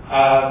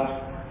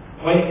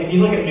 If you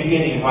look at New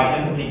Guinea and why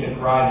empathy could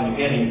thrive in New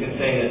Guinea, you could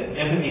say that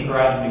empathy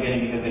thrives in New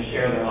Guinea because they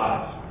share their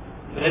lives.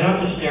 But they're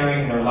not just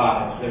sharing their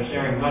lives. They're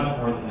sharing much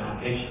more than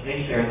that.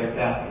 They share their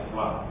death as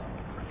well.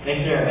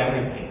 They share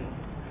everything.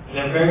 And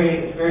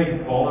it's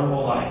very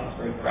vulnerable life. It's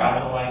very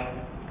fragile life.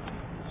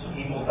 So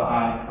people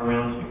die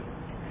around you.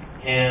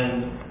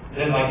 And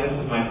then, like, this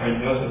is my friend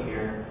Joseph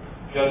here.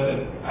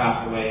 Joseph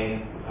passed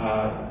away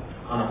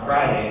on a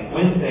Friday.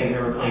 Wednesday, we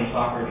were playing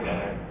soccer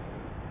together.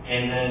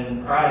 And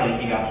then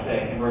Friday, he got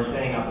sick. And we're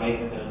staying up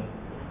late with him,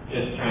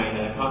 just trying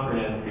to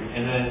comfort him.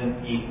 And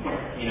then he,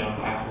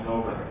 passes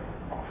over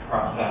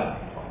across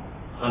that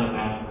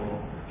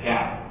unimaginable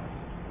gap.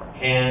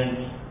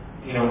 And,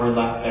 we're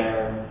left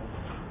there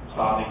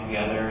sobbing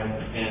together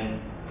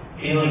and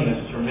feeling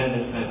this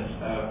tremendous sense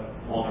of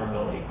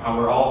vulnerability, how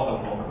we're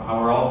also vulnerable, how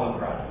we're also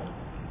fragile.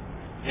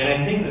 And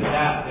I think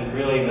that is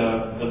really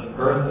the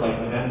birthplace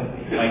of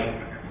empathy. Like,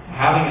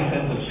 having a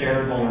sense of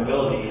shared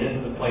vulnerability is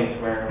the place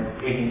where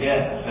we can get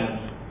a sense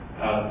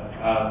of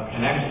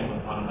connection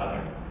with one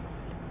another.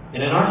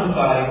 And in our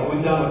society, what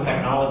we've done with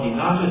technology,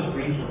 not just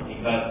recently,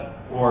 but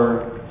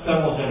for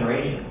several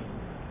generations,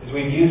 is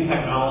we've used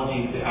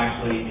technology to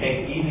actually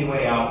take the easy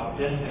way out,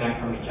 disconnect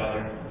from each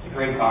other, to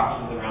create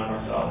boxes around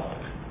ourselves.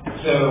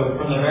 So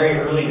from the very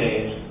early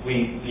days,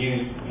 we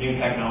used new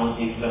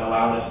technologies that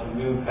allowed us to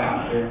move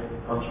faster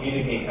or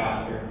communicate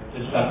faster to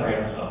separate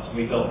ourselves. So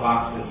we built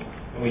boxes,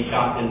 and we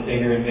shopped in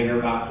bigger and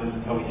bigger boxes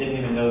until we didn't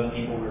even know the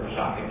people we were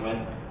shopping with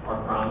or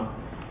from.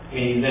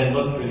 We then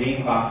looked through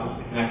these boxes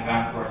to connect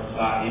back to our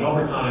society. And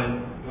over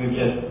time, we've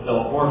just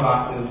built more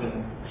boxes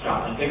and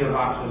shopped in bigger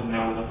boxes, and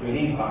now we look through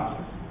these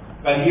boxes.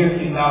 By the year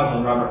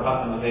 2000, Robert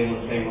Putnam was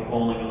able to say we're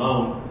bowling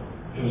alone.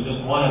 It was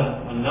just one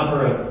of a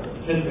number of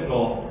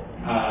statistical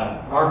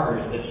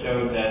markers that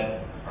showed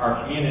that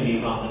our community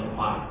is on the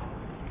decline.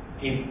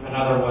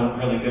 Another one,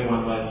 really good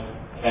one, was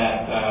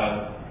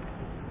that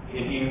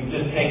if you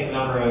just take the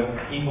number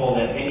of people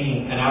that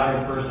an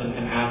average person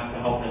can ask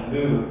to help them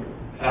move,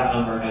 that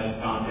number has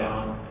gone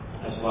down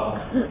as well.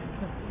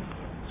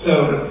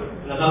 So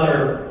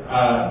another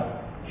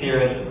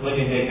theorist,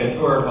 Olivier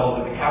Couture,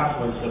 calls it the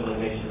capsular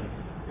civilization,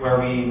 where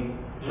we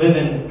live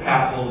in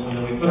capsules and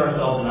then we put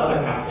ourselves in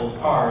other capsules,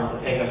 cars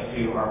that take us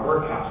to our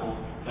work capsules,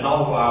 and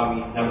all the while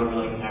we never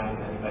really connect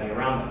with anybody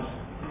around us.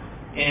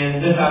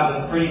 And this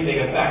has a pretty big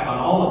effect on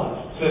all of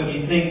us. So if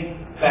you think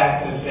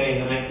back to,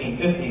 say, the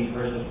 1950s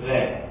versus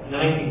today. In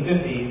the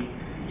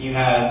 1950s, you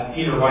had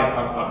Peter White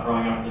talk about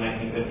growing up in the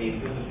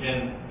 1950s. This is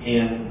him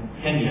in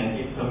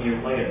Kenya some years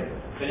later.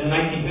 But in the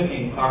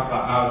 1950s, he talked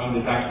about how he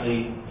was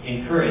actually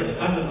encouraged,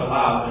 not just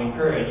allowed, but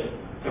encouraged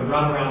to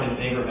run around his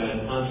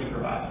neighborhood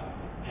unsupervised.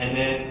 And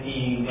then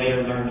he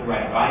later learned to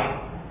ride a bike,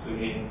 so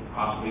he could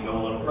possibly go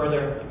a little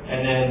further.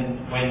 And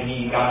then when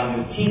he got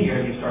into his teen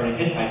years, he started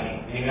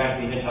hitchhiking. And he could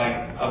actually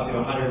hitchhike up to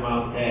 100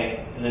 miles a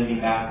day and then be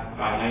back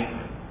by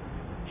nighttime.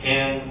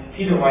 And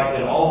Peter White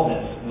did all of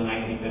this in the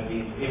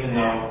 1950s, even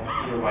though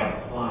Peter White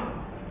was blind.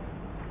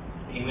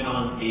 He went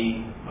on to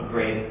be a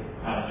great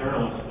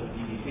journalist with the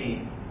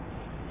BBC.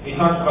 He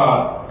talks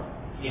about,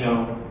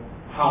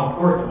 how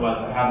important it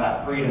was to have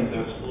that freedom to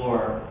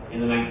explore in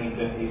the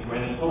 1950s,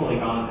 when it's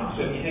totally gone now.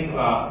 So if you think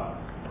about,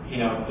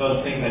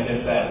 those things I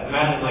just said,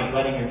 imagine like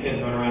letting your kids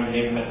run around your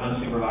neighborhood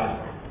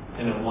unsupervised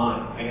and they're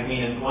blind.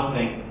 It's one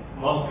thing.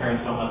 Most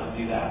parents don't let them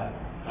do that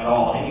at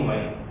all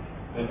anyway.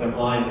 But if they're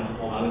blind, it's a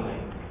whole other thing.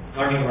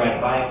 Learning to ride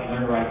a bike, you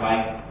learn to ride a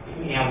bike.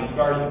 He has the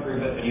scars to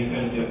prove it, but he's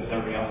going to do it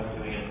because everybody else is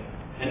doing it.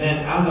 And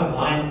then as a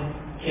blind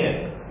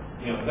kid,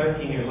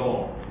 13 years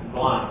old, and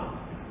blind,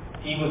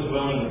 he was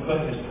willing to put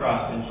his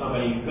trust in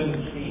somebody he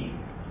couldn't see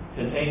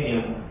to take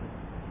him,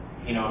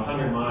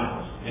 100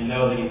 miles and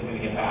know that he's going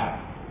to get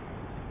back.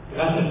 So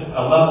that's just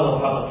a level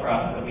of public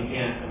trust that we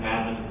can't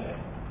imagine today.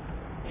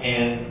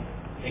 And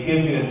it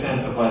gives you a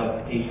sense of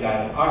what these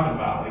guys are talking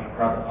about, like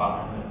Robert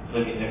Kaufman and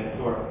Livy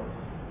Nicotore.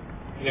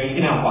 You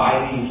can now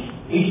buy these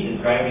leashes,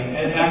 right?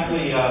 And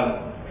actually,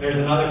 there's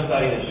another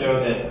study that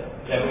showed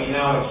that we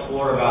now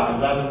explore about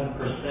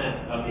 11%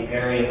 of the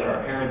area that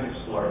our parents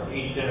explored. So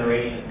each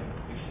generation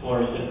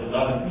explores just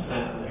 11%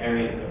 of the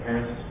area that their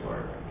parents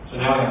explored. So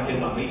now we have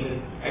kids on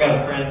leashes. I got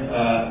a friend,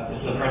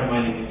 this is a friend of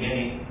mine named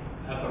Evgeny.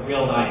 That's a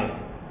real nice.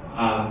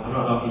 I don't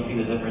know if you see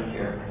the difference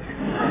here.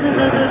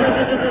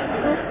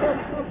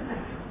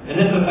 And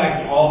this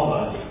affects all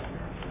of us.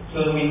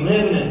 So that we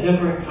live in a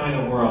different kind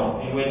of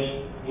world in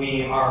which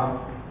we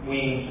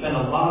spend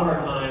a lot of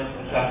our time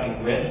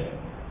assessing risk,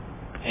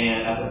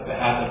 and at the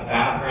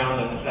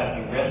background of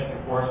assessing risk,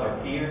 of course, our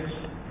fears,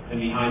 and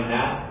behind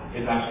that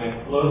is actually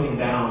a closing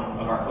down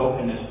of our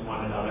openness to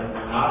one another.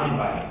 We're not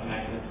inviting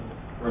connections.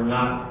 We're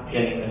not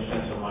getting this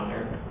sense of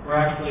wonder. We're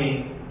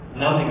actually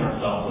numbing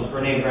ourselves. As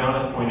Brene Brown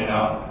has pointed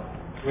out,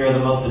 we are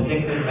the most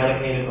addicted,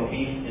 medicated,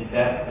 obese, in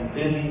debt, and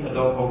busy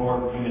adult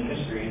cohort of human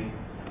history.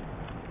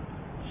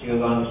 She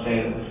goes on to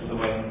say that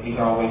these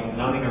are all ways of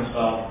numbing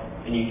ourselves,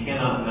 and you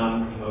cannot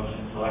numb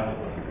emotions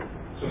selectively.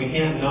 So we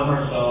can't numb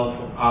ourselves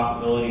to the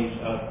possibilities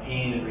of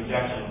pain and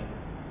rejection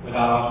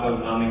without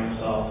also numbing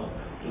ourselves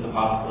to the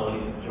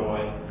possibilities of joy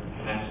and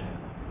connection.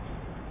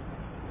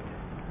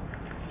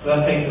 So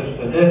that takes us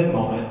to this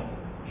moment,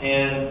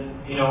 and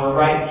we're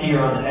right here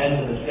on the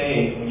edge of the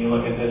stage when you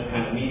look at this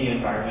kind of media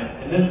environment.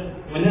 And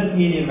when this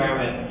media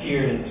environment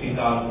appeared in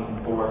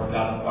 2004, 2005,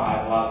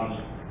 a lot of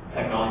these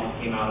technologies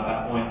came out at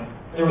that point,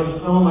 there was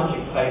so much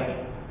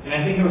excitement. And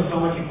I think there was so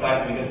much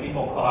excitement because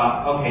people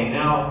thought, okay,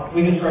 now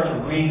we can start to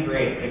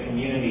recreate the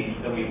communities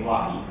that we've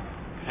lost.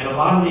 And a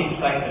lot of the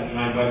excitement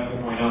behind Wesch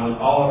 2.0 was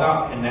all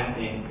about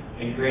connecting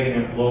and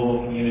creating a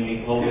global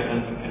community, global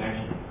sense of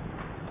connection.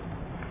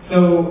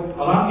 So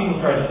a lot of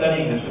people started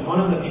studying this, and one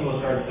of the people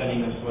who started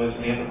studying this was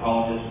an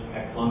anthropologist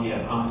at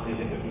Columbia, Thomas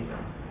Dickinson.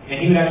 And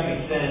he would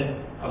actually send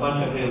a bunch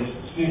of his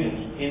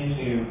students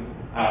into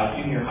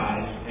junior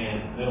highs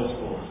and middle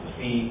schools to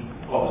see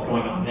what was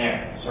going on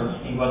there, sort of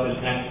see what this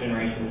next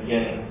generation was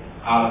getting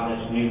out of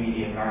this new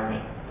media environment.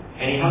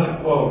 And he has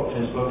a quote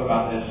in his book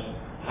about this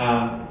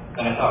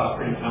that I thought was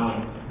pretty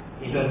telling.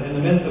 He says, "In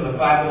the midst of a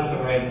fabulous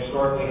array of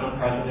historically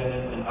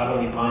unprecedented and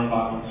utterly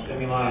mind-boggling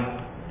stimuli,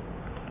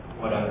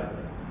 whatever."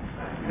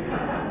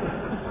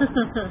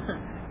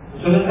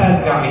 So this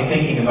has got me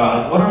thinking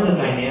about what are the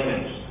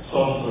dynamics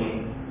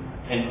socially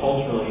and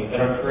culturally that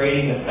are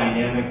creating this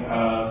dynamic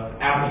of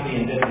apathy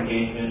and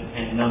disengagement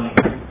and numbing.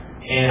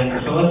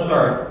 And so let's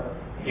start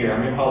here.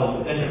 I'm going to call this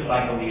the vicious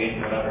cycle of the age,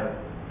 whatever.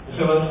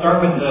 So let's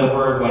start with the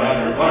word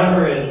whatever.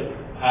 Whatever is,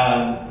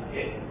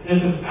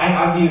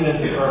 I view this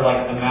as sort of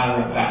like the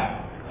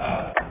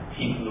matter-of-fact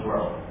piece of the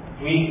world.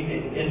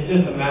 It's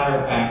just a matter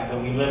of fact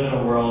that we live in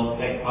a world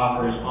that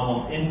offers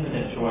almost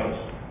infinite choice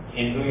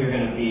in who you're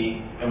going to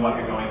be and what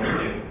you're going to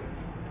do.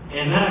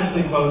 And that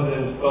actually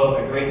poses both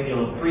a great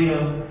deal of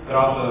freedom, but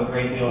also a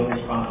great deal of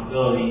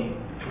responsibility,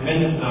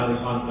 tremendous amount of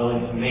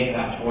responsibility to make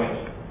that choice,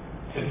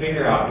 to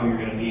figure out who you're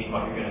going to be and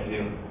what you're going to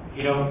do.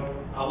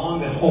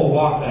 Along this whole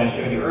walk that I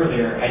showed you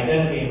earlier,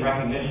 identity and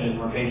recognition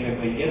were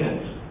basically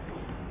givens.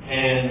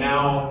 And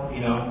now,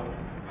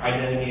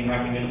 identity and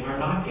recognition are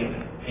not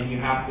given. And you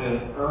have to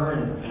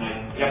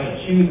you have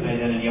to choose an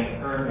identity, you have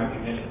to earn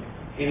recognition.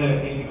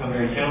 These become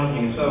very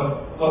challenging.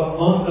 So what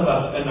most of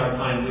us spend our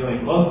time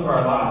doing, most of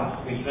our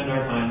lives, we spend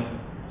our time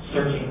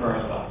searching for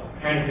ourselves,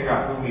 trying to figure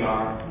out who we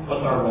are,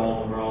 what's our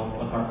role in the world,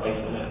 what's our place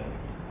in it.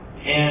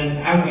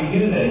 And as we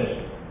do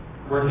this,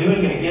 we're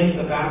doing it against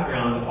the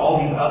background of all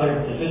these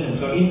other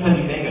decisions. So each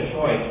time you make a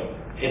choice,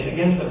 it's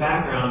against the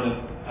background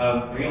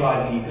of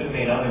realizing you could have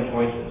made other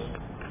choices.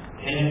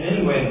 And in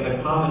many ways, the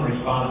common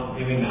response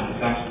to doing that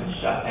is actually to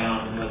shut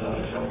down those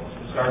other choices,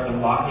 to start to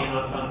lock in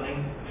on something,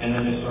 and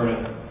then just sort of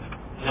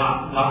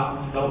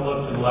don't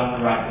look to the left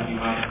or right because you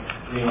might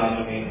realize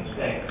you made a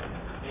mistake.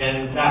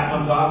 And that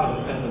comes off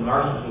as a sense of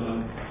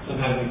narcissism.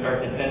 Sometimes we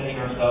start defending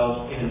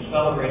ourselves, even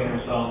celebrating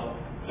ourselves.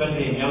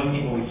 Especially in young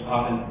people, we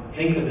often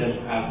think of this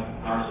as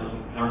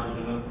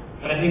narcissism.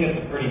 But I think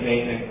it's a pretty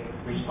basic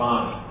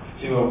response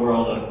to a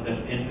world of this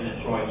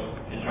infinite choice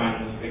and trying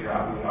to just figure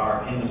out who we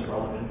are in this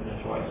world of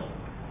infinite choice.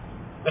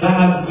 But that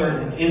has a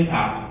certain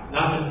impact,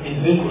 not just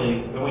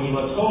individually, but when you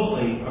look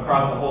socially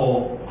across the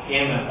whole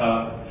gamut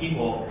of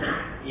people,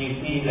 you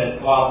see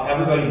that while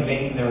everybody's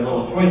making their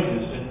little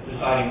choices,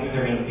 deciding who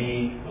they're going to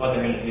be, what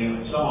they're going to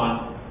do, and so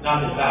on,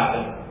 not just that,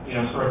 but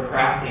sort of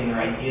crafting their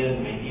ideas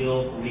and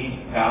ideals,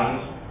 beliefs,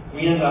 values,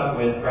 we end up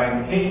with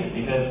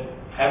fragmentation because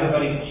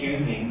everybody's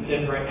choosing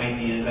different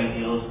ideas,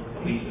 ideals,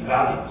 beliefs, and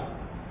values.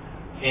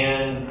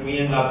 And we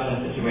end up in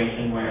a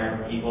situation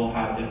where people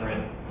have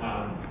different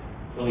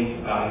beliefs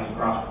and values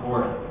across the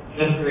board.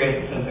 This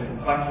creates a sense of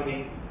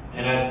complexity,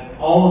 and as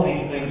all of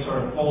these things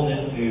sort of fold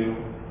into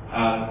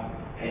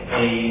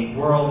a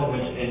world in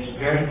which it's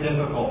very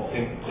difficult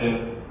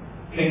to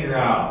figure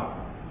out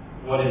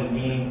what is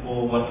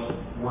meaningful, what's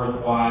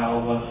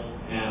worthwhile,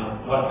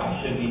 what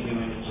I should be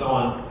doing, and so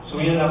on. So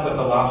we end up with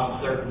a loss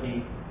of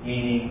certainty,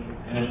 meaning,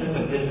 and a sense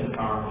of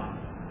disempowerment.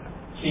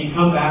 So you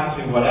come back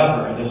to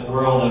whatever, this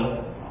world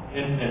of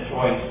infinite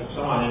choice, and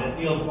so on, and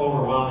it feels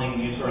overwhelming,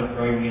 and you sort of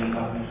throw your hands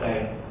up and say,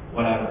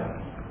 whatever.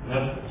 And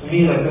that's, to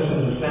me, like this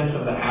is a sense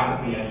of the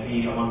apathy I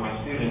see among my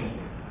students,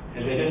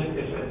 is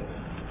it's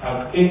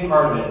a big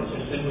part of it is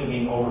just simply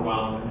being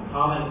overwhelmed. And the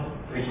common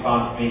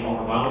response to being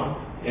overwhelmed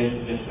is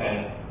to just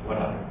say,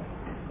 whatever.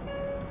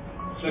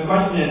 So the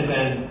question is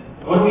then,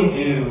 what do we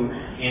do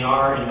in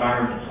our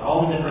environments,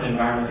 all the different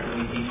environments that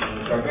we teach in,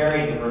 which are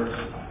very diverse?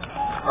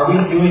 Are we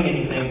doing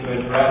anything to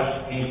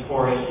address these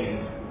core issues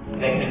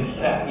that can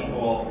set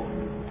people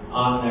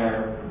on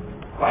their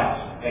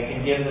quest, that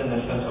can give them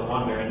this sense of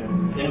wonder?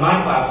 And in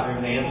my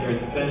classroom, the answer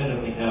is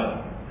definitively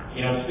no.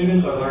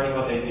 Students are learning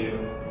what they do.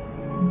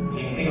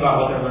 You can think about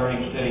what they're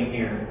learning sitting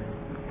here.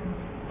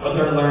 What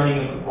they're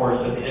learning is, of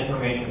course, that the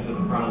information is at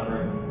the front of the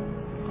room.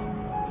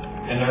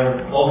 And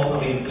they're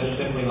ultimately just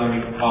simply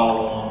learning to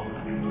follow along.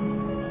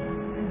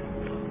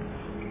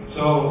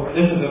 So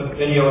this is a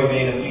video we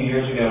made a few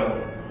years ago,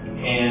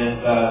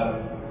 and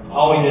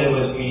all we did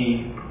was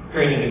we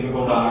created a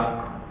Google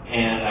Doc,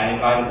 and I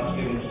invited the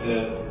students to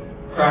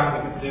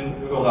crack the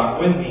Google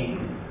Doc with me,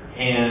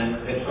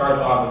 and it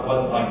starts off with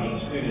what's it like being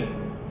a student,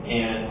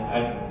 and I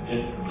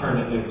just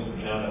turned it loose,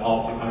 to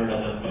all 200 of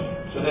them.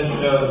 So this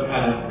shows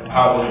kind of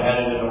how it was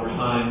edited over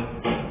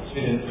time,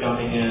 students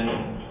jumping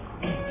in,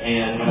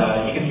 and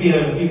you can see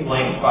there's a few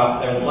blank spots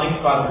there. The blank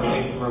spots are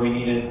places where we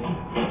needed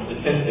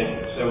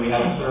statistics, so we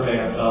had to survey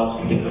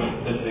ourselves to get the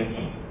statistics.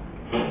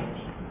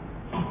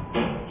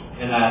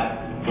 And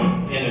that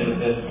ended with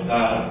this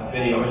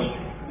video, which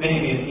many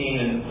of you have seen,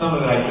 and some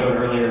of it I showed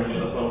earlier, just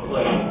a little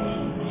clip.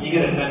 You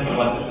get a sense of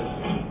what this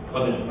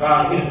is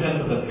about. You get a sense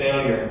of the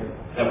failure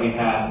that we've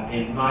had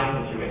in my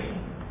situation.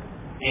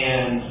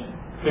 And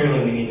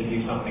clearly we need to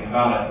do something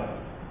about it.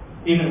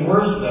 Even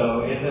worse,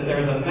 though, is that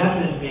there's a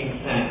message being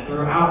sent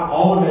throughout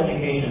all of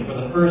education. For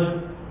the first,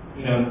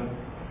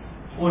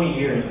 20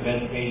 years of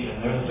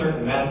education, there's a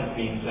certain message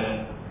being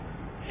sent.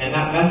 And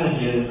that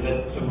message is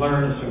that to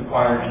learn is to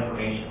acquire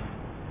information.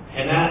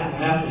 And that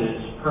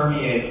message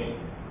permeates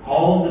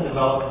all of the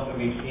developments that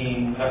we've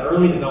seen, the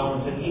early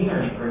developments in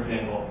e-learning, for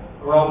example,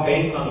 were all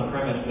based on the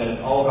premise that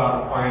it's all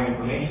about acquiring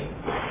information.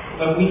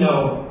 But we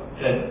know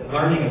that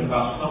learning is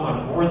about so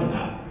much more than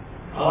that.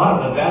 A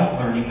lot of the best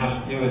learning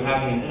has to do with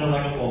having an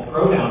intellectual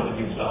throwdown with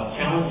yourself,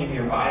 challenging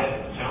your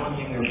biases,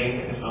 challenging your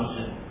basic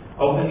assumptions,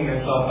 opening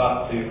yourself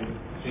up to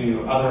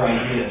other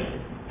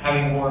ideas,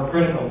 having more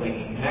critical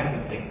thinking,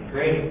 connective thinking,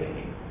 creative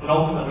thinking, and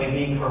ultimately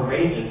being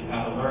courageous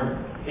as a learner.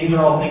 These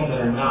are all things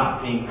that are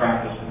not being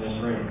practiced in this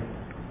room.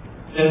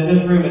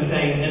 This room is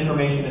saying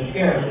information is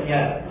scarce, and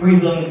yet 3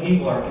 billion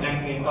people are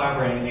connecting and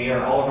collaborating in the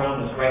air all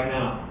around us right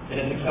now,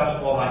 and it's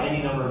accessible by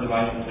any number of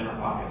devices in our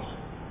pockets.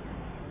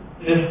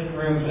 This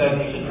room says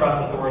you should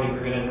trust authority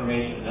for good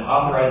information, that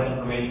authorized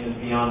information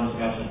is beyond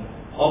discussion.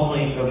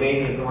 Ultimately, you should obey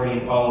the authority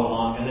and follow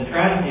along. And the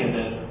tragedy of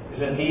this is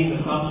that these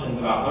assumptions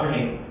about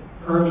learning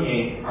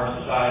permeate our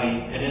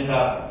society and end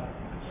up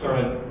sort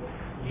of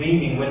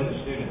leaving with the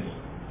students.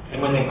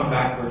 And when they come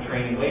back for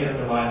training later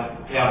in their lives,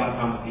 they often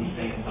come with these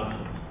same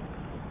assumptions.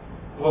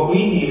 What we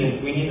need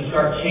is we need to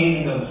start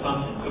changing those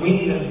assumptions. So we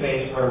need a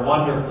space where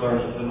wonder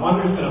flourishes. And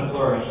wonder is going to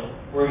flourish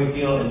where we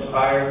feel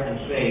inspired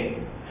and safe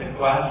to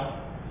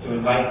quest, to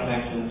invite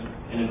connections,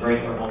 and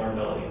embrace our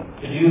vulnerability.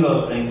 To do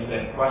those things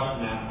that question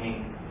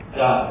asking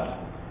does.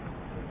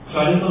 So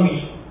let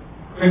me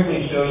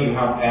quickly show you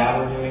how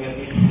bad we're doing at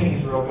these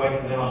things real quick,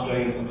 and then I'll show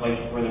you some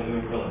places where they're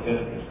doing really good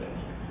at these things.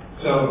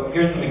 So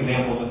here's some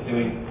examples of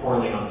doing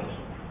poorly on this.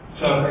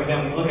 So for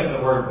example, you look at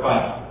the word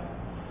quest,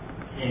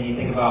 and you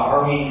think about,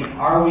 are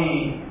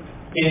we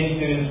getting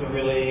students to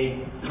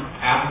really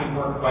ask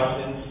important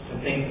questions,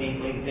 to think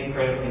deeply, think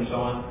critically, and so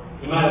on?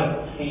 You might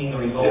have seen the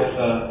results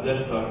of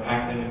this book,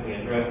 Academically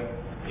Adrift,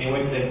 in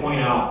which they point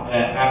out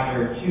that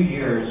after 2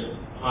 years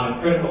on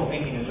a critical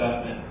thinking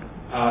assessment,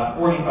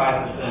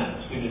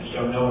 45% students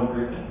show no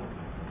improvement.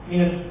 I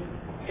mean,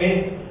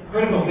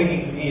 critical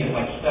thinking to me is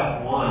like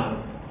step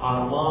one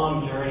on a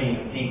long journey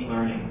of deep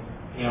learning.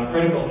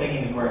 Critical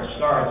thinking is where it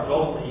starts. But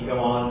ultimately, you go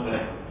on to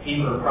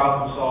deeper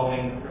problem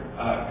solving,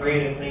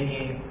 creative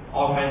thinking,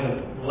 all kinds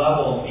of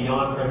levels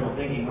beyond critical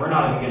thinking. We're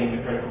not even getting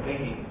to critical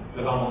thinking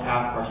with almost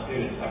half of our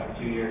students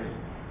after 2 years.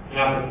 And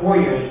after 4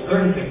 years,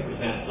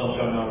 36% still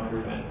show no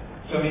improvement.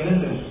 So, I mean,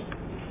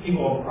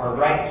 people are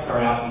right to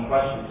start asking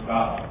questions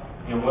about,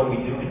 what are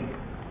we doing?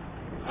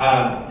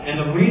 And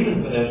the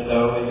reason for this,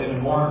 though, is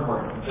even more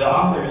important. The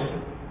authors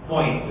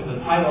point to the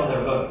title of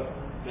their book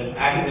that's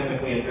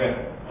academically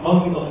adrift.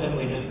 Most people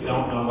simply just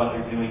don't know what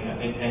they're doing yet.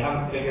 They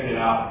haven't figured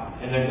it out,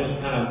 and they're just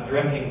kind of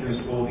drifting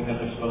through school because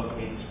they're supposed to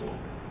be in school.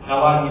 Now,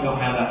 a lot of you don't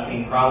have that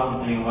same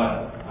problem depending on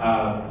what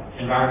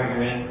environment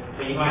you're in,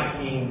 but you might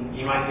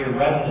hear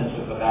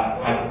resonances of that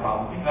type of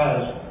problem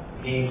because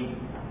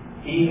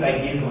these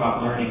ideas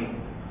about learning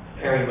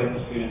carry with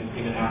the students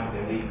even after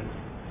they leave.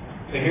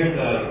 So here's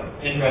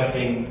an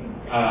interesting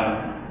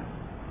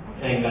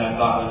thing that I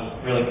thought was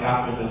really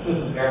captures this.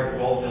 This is Erica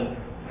Bolton,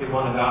 who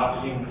was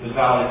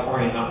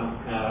valedictorian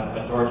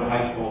at Georgia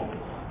High School.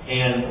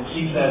 And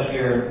she says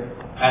here,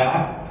 at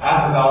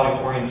her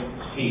valedictorian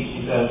speech,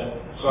 she says,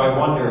 "So I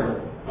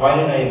wonder, why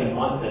did I even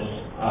want this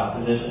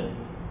position?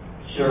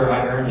 Sure,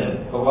 I earned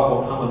it, but what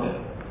will come of it?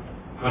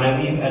 When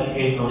I leave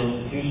educational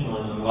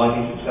institutionalism, will I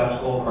be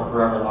successful or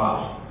forever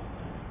lost?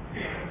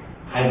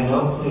 I have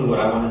no clue what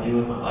I want to do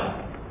with my life.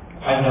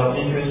 I have no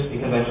interest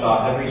because I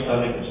saw every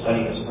subject of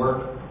study as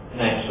work,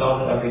 and I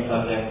excelled at every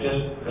subject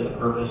just for the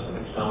purpose of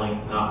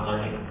excelling, not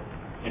learning.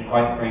 And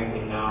quite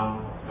frankly,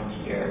 now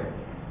I'm scared."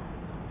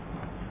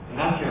 And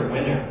that's your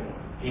winner.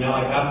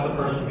 That's the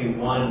person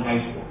who won high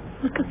school.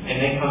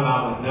 And they come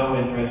out with no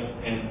interest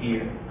and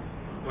fear,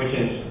 which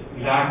is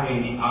exactly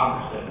the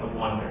opposite of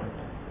wonder.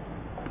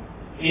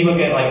 And you look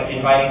at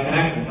inviting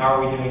connections. How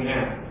are we doing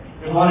there?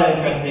 There's a lot of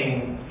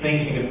interesting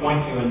things you could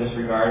point to in this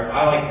regard.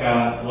 I like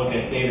to look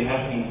at David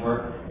Hestein's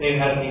work. David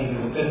Hestein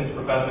is a physics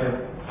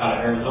professor out of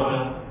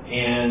Arizona,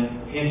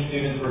 and his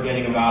students were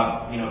getting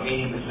about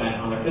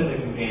 80% on their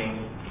physics exams,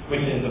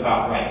 which is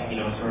about right.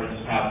 Sort of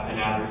just have an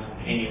average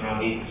hanging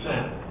around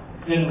 80%.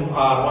 Then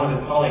one of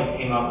his colleagues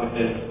came up with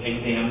this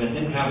exam that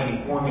didn't have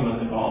any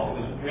formulas involved.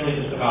 It was really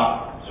just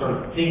about sort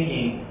of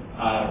thinking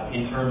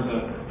in terms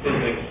of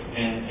physics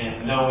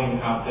and knowing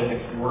how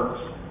physics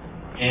works.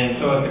 And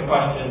so it's a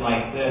question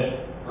like this,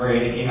 where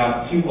if you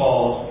have two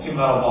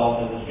metal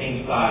balls of the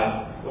same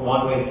size, but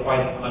one weighs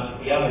twice as much as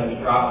the other, and you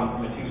drop them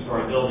from a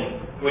 2-story building,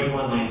 which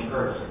one lands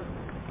first?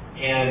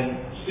 And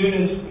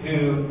students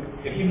who,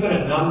 if you put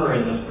a number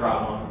in this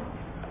problem,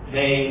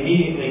 they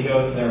immediately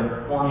go to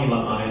their formula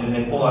line, and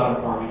they pull out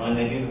a formula, and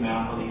they do the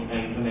math on these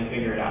things, and they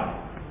figure it out.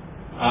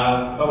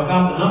 But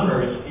without the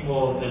numbers,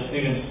 the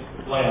students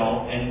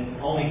flail, and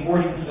only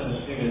 40%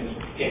 of students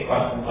get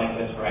questions like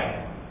this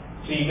right.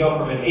 So you go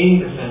from an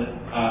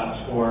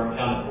 80% score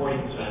down to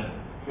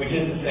 40%, which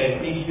is to say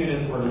that these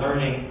students were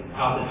learning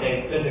how to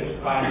take physics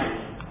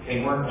classes.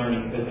 They weren't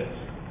learning physics.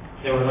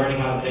 They were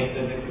learning how to take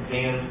physics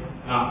exams,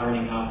 not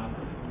learning how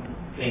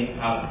to think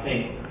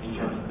in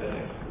terms of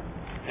physics.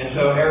 And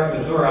so Eric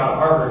Mazur out of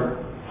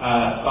Harvard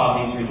saw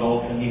these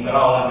results, and he said,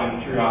 "Oh, that might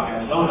be true out in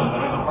Arizona, but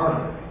I'm at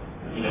Harvard."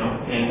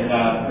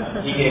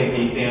 And he gave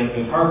the exam to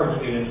his Harvard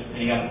students, and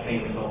he got the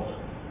same results.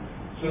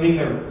 So these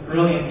are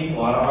brilliant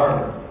people out of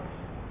Harvard,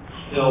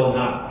 still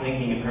not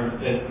thinking in terms of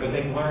this, because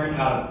they've learned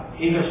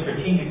these are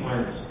strategic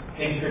learners.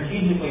 They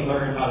strategically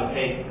learned how to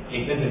take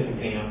a physics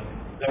exam.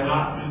 They're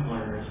not deep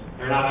learners.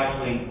 They're not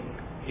actually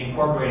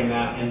incorporating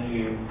that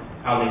into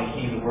how they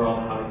see the world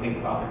and how they think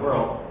about the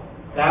world.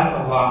 That's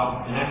a loss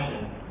of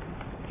connection.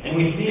 And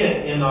we see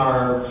it in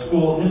our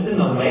school, just in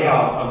the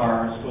layout of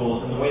our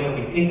schools and the way that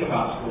we think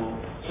about school.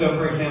 So,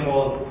 for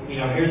example,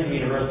 here's the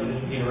university.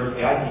 This is the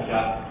university I teach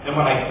at. And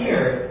what I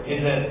hear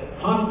is that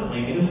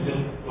constantly, this is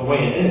just the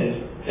way it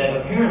is, that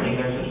apparently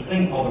there's this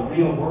thing called the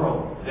real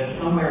world that's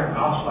somewhere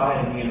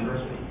outside of the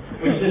university,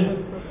 which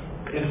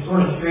is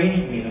sort of strange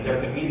to me that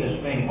there could be this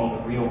thing called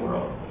the real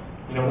world.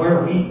 Where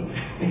are we?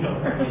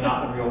 Apparently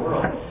not the real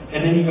world.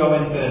 And then you go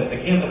into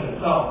the campus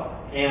itself.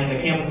 And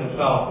the campus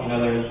itself,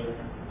 there's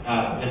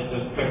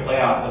just a quick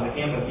layout of the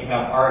campus. You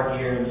have art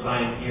here, and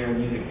science here, and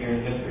music here,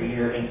 and history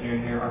here,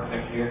 engineering here,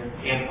 architecture here,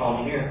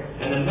 anthropology here.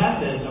 And the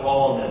message of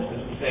all of this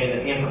is to say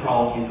that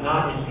anthropology is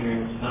not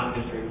engineering, which is not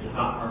history, which is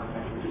not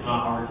architecture, which is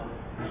not art,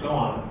 and so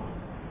on.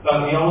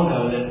 But we all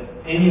know that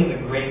any of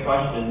the great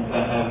questions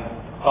that have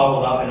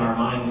bubbled up in our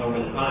minds over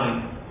the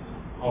time,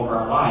 over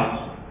our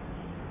lives,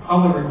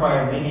 probably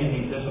require many of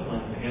these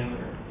disciplines to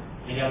answer.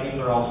 And yet these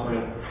are all sort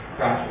of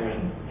fractured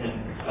and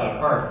set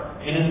apart.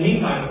 And in the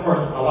meantime, of course,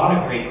 a lot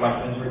of great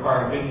questions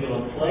require a good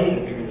deal of play to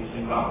figure these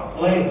things out. But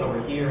play is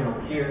over here,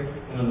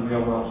 and then the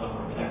real world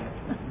somewhere over there.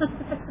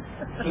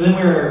 So then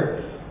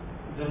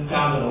this is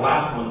down to the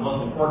last one, the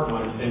most important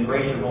one, is to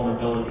embrace your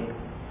vulnerability.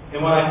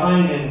 And what I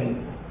find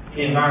in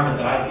the environment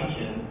that I teach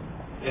in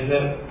is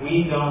that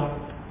we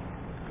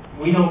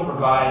don't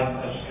provide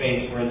a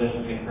space where this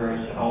is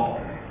encouraged at all.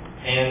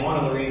 And one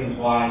of the reasons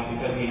why is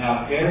because we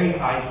have very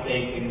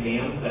high-stakes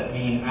exams that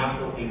mean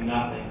absolutely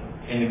nothing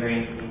in the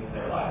grand scheme of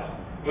their lives.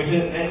 Which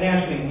is, they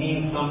actually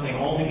mean something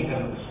only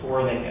because of the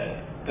score they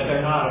get. But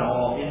they're not at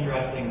all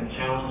interesting or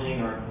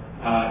challenging or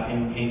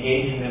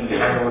engaging them in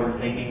higher order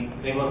thinking.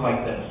 They look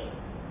like this.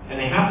 And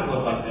they have to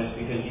look like this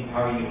because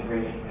how are you going to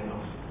grade anything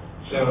else?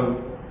 So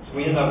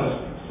we end up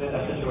with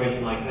a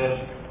situation like this.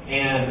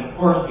 And of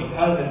course,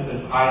 because it's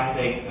this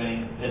high-stakes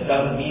thing that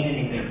doesn't mean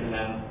anything to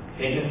them,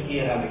 they just see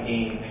it as a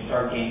game. They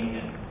start gaming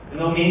it. And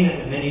they'll game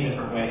it in many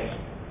different ways.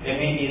 It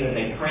may be that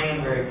they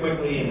cram very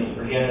quickly and just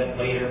forget it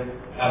later.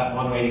 That's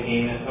one way to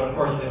game it. But of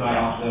course, they might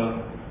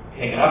also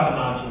take it up a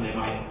notch and they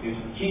might do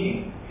some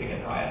cheating to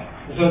get by it.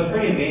 And so it's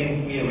pretty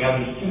amazing to me that we have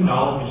these two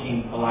knowledge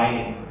machines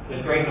colliding.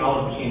 This great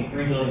knowledge machine,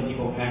 3 billion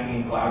people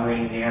connecting and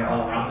collaborating in the air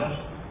all around us,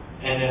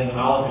 and then the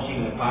knowledge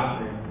machine in the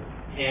classroom.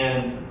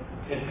 And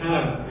it's kind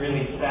of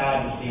really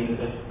sad to see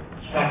that this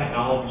second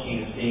knowledge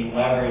machine is being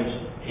leveraged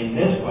in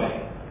this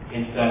way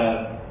instead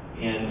of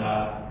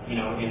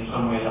in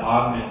some way to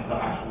augment the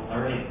actual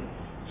learning.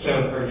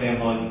 So, for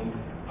example, you can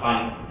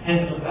find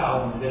tens of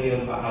thousands of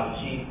videos about how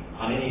to cheat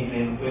on any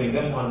exam, including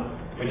this one,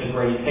 which is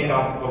where you take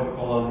off the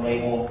Coca-Cola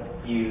label,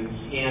 you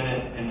scan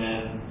it, and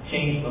then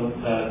change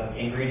the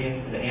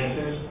ingredients to the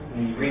answers,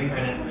 and you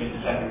reprint it and get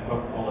the second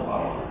Coca-Cola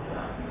bottle.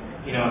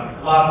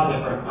 Lots of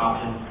different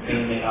options,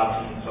 band-aid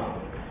options, and so on.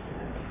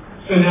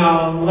 So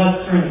now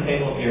let's turn the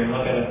table here and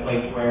look at a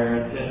place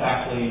where this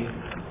actually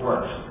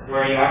works,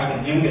 where you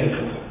actually do get a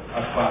sense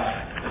of quest,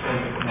 a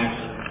sense of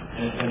connection,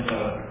 and a sense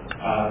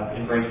of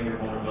embracing your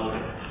vulnerability.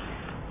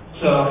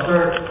 So I'll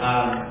start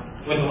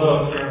with a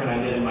little experiment I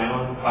did in my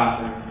own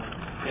classroom.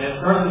 And it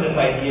starts with this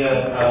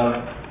idea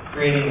of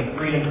creating a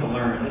freedom to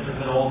learn. This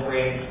is an old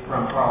phrase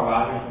from Carl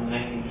Rogers in the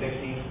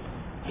 1960s.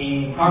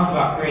 He talks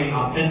about creating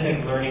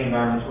authentic learning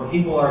environments where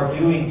people are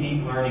doing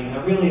deep learning, and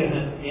there really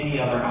isn't any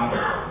other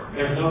option.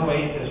 There's no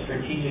way to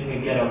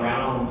strategically get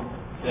around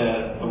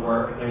the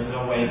work. There's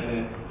no way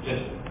to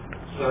just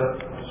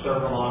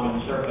surf along on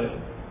the surface.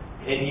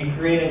 You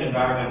create an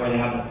environment where they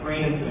have the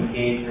freedom to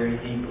engage very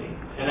deeply.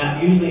 And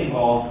that usually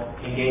involves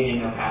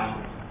engaging their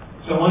passions.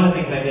 So one of the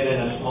things I did in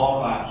a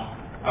small class,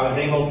 I was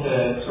able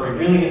to sort of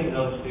really get to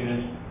know the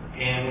students,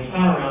 and we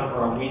sat around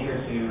for a week or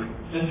two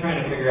just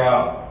trying to figure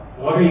out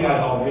what are you guys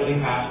all really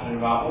passionate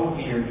about, what would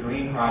be your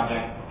dream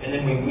project, and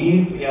then we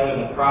weaved together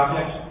the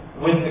projects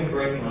with the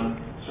curriculum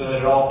so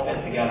that it all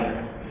fit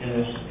together in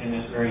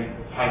this very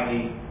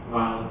tightly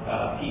wound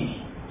piece.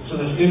 So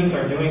the students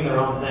are doing their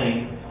own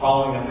thing,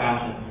 following their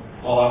passions,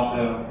 while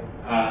also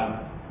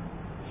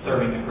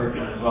serving the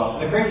curriculum as well.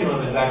 So the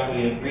curriculum is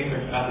actually a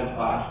research methods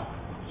class.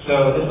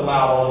 So this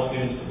allowed all the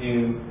students to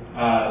do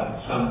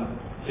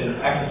to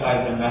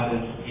exercise their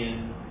methods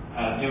in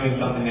doing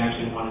something they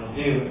actually wanted to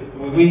do.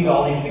 We weaved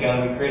all these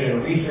together. We created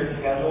a research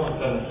schedule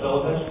instead of a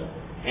syllabus.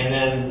 And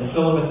then the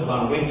syllabus is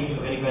on a wiki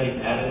so anybody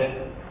can edit it.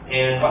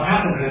 And what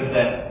happens is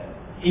that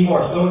people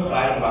are so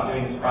excited about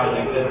doing this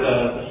project that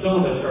the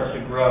syllabus starts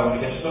to grow and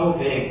it gets so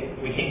big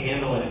we can't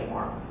handle it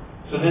anymore.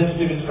 So then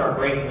students start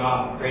breaking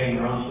off and creating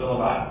their own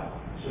syllabi.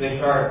 So they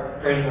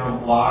start creating their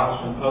own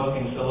blogs and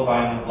posting syllabi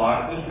on their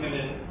blog. This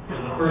student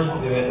was the first to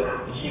do it,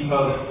 and she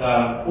posts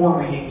 4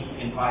 readings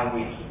in 5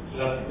 weeks.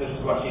 So this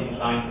is what she's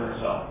assigned for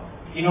herself.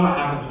 You know what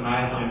happens when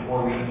I assign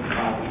 4 readings in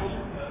 5 weeks?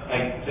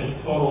 Like just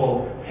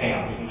total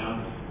chaos,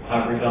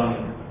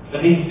 rebellion.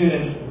 But these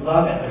students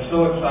love it. They're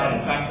so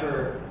excited. In fact,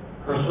 her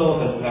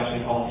syllabus is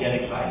actually called Get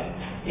Excited.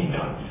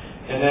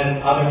 And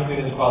then other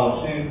students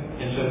follow suit,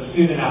 and so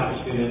student after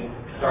student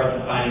starts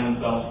assigning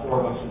themselves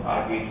 4 books in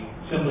 5 weeks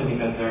simply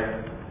because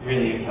they're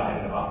really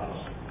excited about this.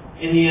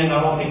 In the end, I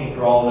won't take you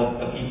through all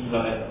the pieces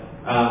of it,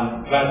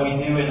 but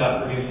we do end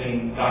up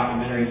producing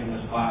documentaries in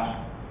this class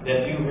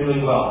that do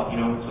really well.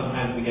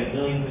 Sometimes we get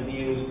millions of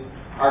views.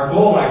 Our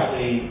goal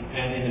actually,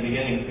 and in the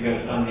beginning, is to go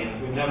to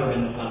Sundance. We've never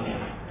been to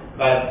Sundance,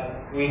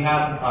 but we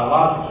had a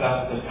lot of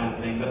success with this kind of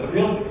thing. But the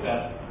real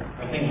success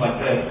are things like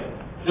this.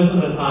 This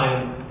was a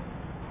time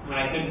when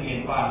I couldn't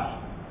be in class,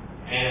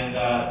 and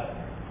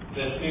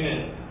the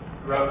student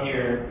wrote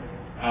here.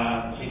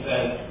 She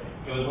says,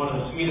 it was one of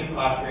the sweetest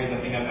class periods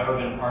I think I've ever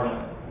been a part of.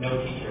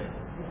 No teacher.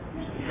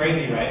 It's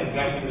crazy, right? It's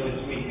actually really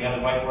sweet. We had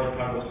a whiteboard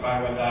covered with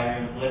spiral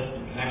diagrams, lists,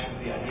 and connections.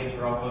 The ideas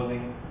were all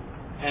closing.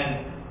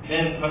 And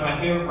then, but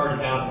my favorite part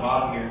is down at the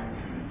bottom here.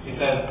 She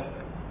says,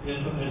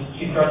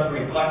 she starts to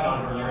reflect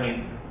on her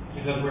learning.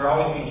 She says, we're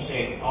always being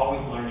shaped,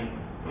 always learning.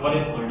 What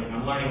is learning?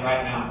 I'm learning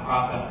right now,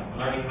 processing,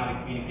 learning how to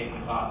communicate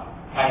my thoughts,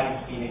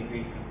 typing speed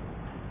increasing.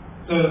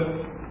 So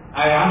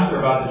I asked her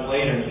about this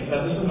later, and she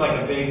said this was like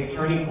a big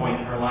turning point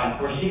in her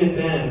life, where she had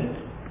been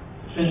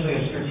essentially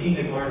a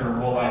strategic learner her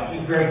whole life.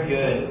 She was very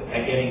good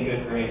at getting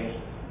good grades,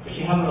 but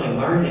she hadn't really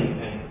learned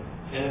anything.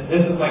 And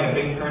this was like a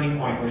big turning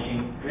point where she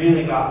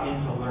really got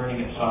into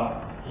learning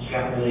itself, and she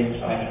got really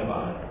excited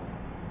about it.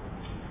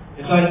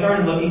 And so I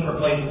started looking for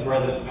places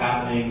where this was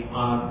happening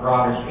on a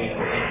broader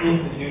scale, like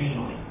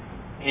institutionally.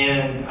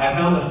 And I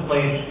found this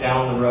place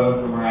down the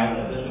road from where I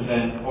live. This was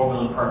in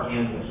Overland Park,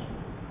 Kansas.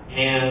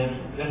 And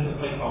this is a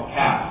place called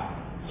CAP.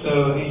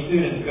 So these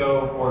students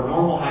go for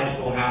normal high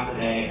school half the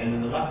day, and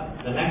then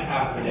the next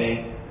half of the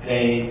day,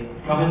 they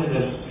come into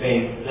this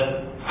space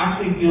that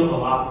actually feels a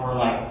lot more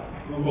like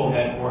Google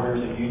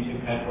headquarters and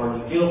YouTube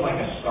headquarters. It feels like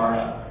a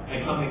startup,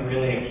 like something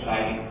really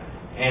exciting.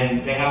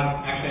 And they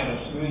actually have a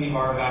smoothie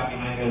bar back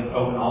behind it that's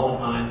open all the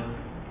time.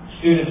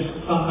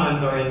 Students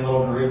sometimes are in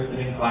little groups and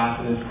in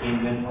classes being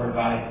mentored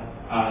by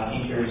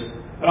teachers,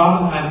 but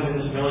oftentimes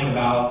they're just milling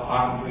about,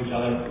 talking to each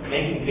other,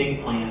 making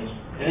big plans,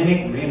 and they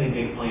make really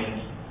big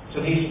plans.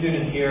 So these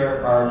students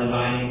here are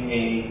designing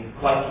a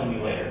flight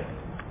simulator.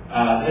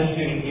 This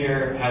student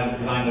here has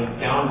designed a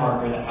down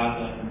marker that has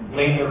a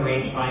laser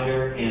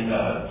rangefinder and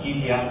a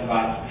GPS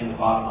device in the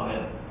bottom of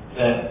it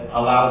that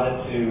allows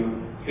it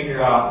to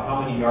figure out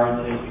how many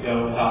yards it is to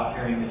go without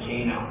tearing the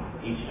chain out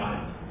each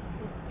time.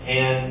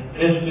 And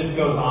this just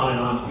goes on and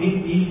on. So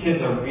these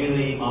kids are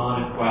really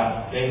on a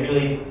quest. They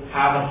really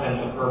have a sense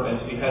of purpose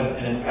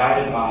and it's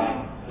guided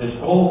by this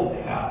goal that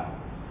they have.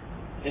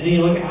 And then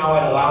you look at how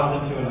it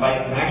allows them to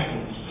invite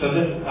connections. So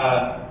this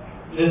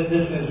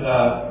is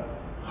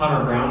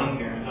Hunter Browning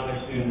here, another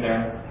student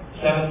there,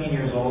 17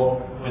 years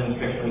old when this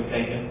picture was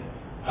taken.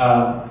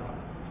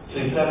 So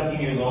he's 17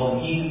 years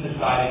old, and he's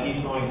decided he's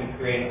going to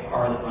create a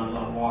car that runs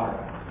on water.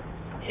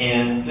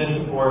 And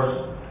this, of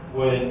course,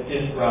 would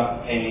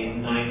disrupt a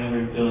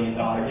 $900 billion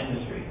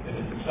industry if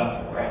it's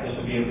successful, right? This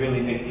would be a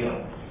really big deal.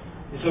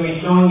 And so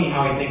he's showing me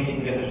how he thinks he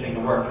can get this thing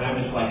to work, and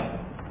I'm just like,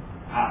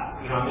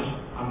 I'm just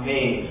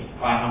amazed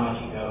by how much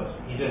he knows.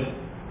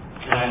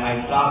 And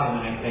I stop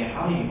him and I say,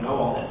 how do you know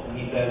all this? And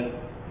he says,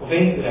 well,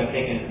 basically I've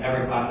taken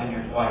every class in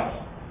here twice.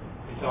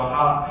 And so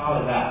how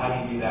is that? How do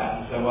you do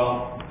that? He said,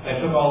 well, I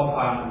took all the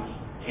classes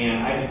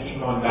and I just keep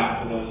going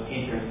back to those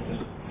teachers and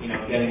just,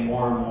 getting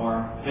more and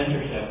more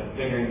mentorship and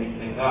figuring these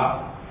things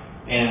out.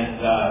 And,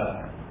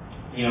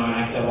 and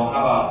I said, well,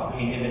 how about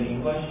we give in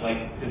English?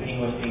 Like, because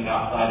English seemed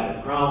outside of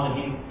his realm.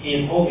 And he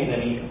had told me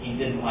that he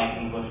didn't like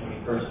English when he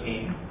first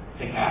came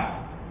to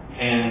CAP.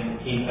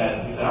 And he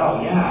said, oh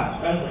yeah,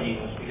 especially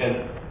English, because,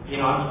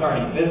 I'm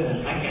starting a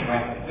business and I can't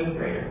write like a fifth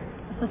grader.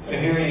 So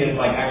here he is,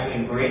 like,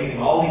 actually embracing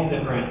all these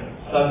different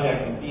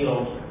subjects and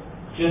fields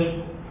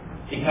just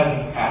because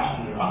he's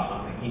passionate about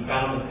something. He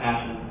found his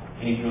passion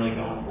and he's really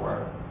going for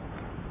it.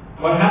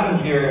 What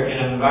happens here in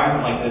an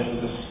environment like this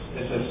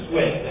is a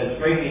switch that's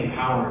greatly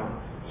empowering.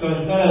 So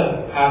instead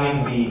of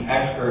having the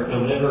expert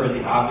deliver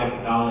the object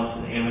of knowledge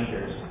to the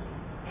amateurs,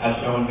 as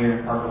shown here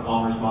in Parker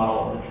Palmer's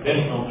model, the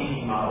traditional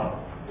teaching model,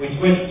 we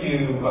switch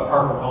to what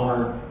Parker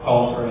Palmer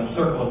calls sort of a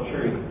circle of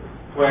truth,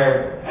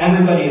 where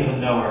everybody is a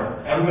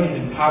knower, everybody's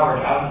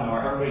empowered as a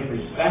knower, everybody's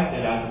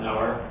respected as a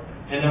knower,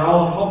 and they're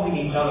all helping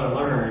each other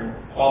learn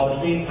while at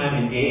the same time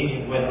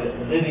engaging with this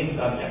living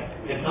subject.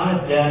 It's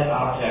not a dead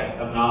object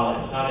of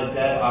knowledge, it's not a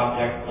dead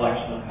object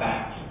collection of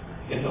facts.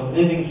 It's a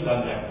living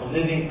subject, a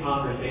living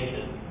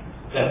conversation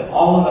that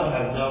all of us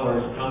as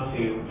knowers come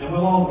to, and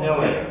we'll all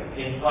know it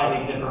in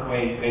slightly different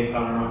ways based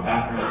on our own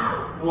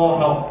background. We'll all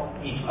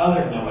help each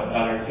other know it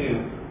better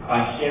too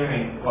by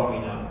sharing what we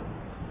know.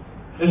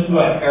 This is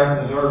what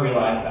Eric Mazur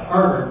realized at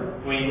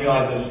Harvard when he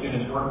realized that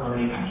students weren't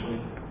learning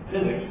actually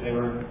physics. They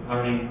were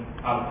learning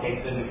how to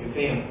take physics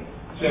exams.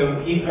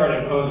 So he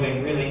started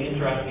posing really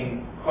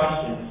interesting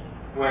questions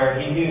where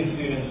he knew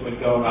students would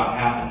go about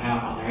half and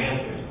half on their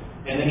answers.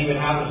 And then he would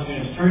have the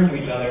students turn to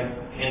each other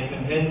and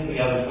convince the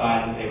other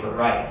side that they were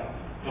right.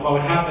 And what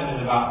would happen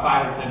in about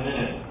 5 or 10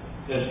 minutes,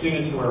 the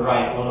students who were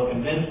right will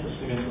convince the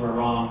students who were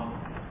wrong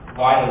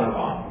why they were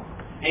wrong.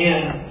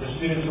 And the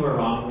students who are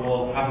wrong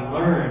will have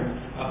learned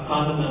a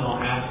fundamental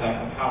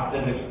aspect of how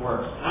physics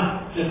works.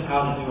 Not just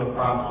how to do a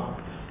problem,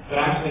 but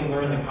actually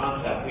learn the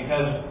concept.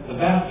 Because the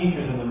best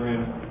teachers in the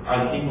room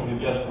are the people who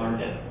just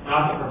learned it,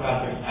 not the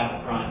professors at the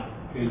front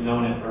who's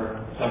known it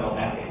for several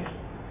decades.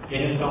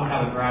 They just don't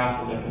have a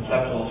grasp of the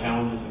conceptual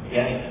challenges of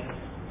getting it.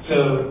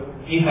 So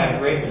he's had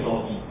great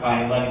results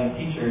by letting the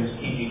teachers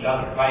teach each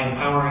other, by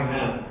empowering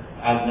them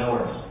as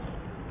knowers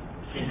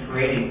and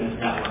creating this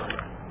network.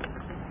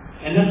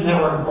 And this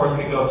network, of course,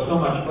 could go so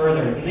much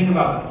further. If you think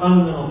about the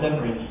fundamental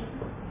difference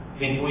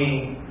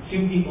between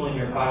two people in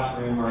your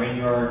classroom or in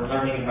your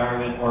learning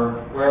environment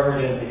or wherever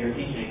it is that you're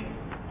teaching,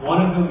 one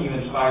of whom you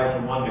inspire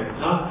to wonder,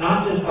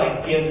 not just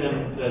like give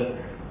them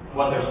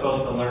what they're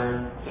supposed to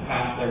learn to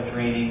pass their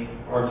training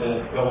or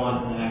to go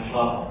on to the next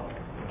level,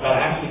 but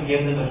actually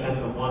give them a sense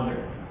of wonder.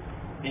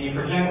 And you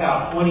project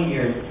out 20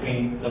 years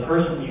between the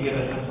person you give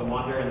a sense of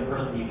wonder and the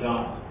person you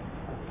don't.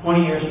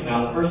 20 years from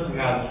now, the person who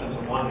has a sense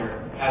of wonder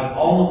has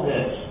all of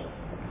this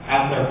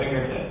at their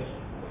fingertips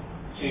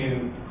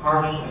to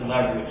harness and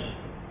leverage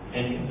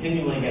and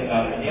continually get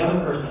better. And the other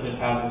person just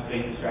has this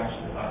big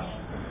distraction device.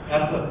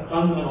 That's the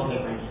fundamental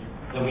difference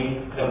that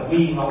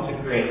we hope to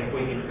create if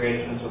we can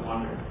create a sense of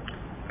wonder.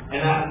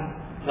 And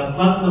the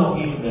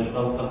fundamental piece of this,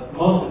 the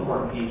most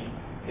important piece,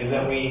 is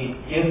that we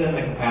give them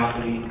the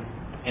capacity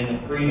and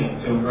the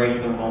freedom to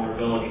embrace their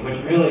vulnerability,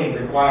 which really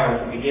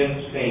requires that we give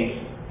space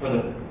for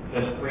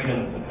this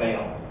freedom to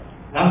fail.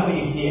 That's what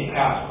you see at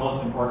CAPS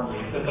most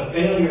importantly, is that the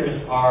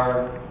failures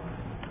are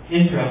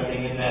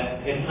interesting in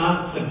that it's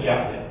not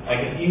subjective. Like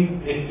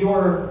if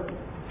your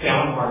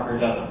down marker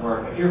doesn't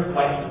work, if your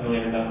flight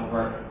simulator doesn't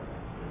work,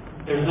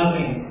 there's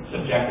nothing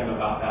subjective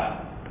about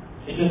that.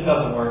 It just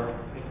doesn't work.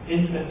 It's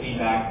instant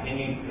feedback, and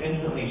you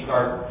instantly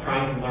start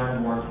trying to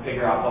learn more to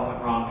figure out what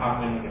went wrong, how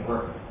can I make it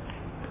work.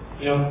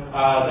 This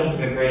is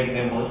a great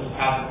example. This is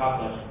Patrick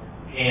Huffless,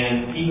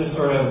 and he was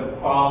sort of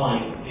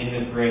falling in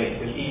his grades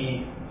because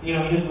he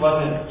just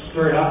wasn't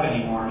stirred up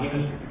anymore. He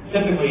was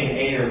typically an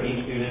A or B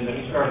student, but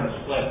he started to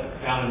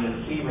slip down into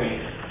the C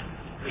range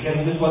because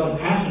he just wasn't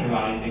passionate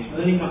about anything.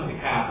 So then he comes to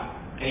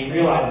CAP, and he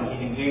realizes he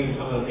can do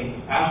some of the things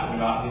he's passionate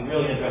about. He's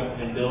really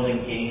interested in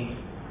building games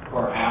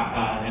for apps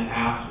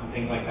and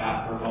things like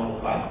that for mobile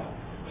devices.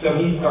 So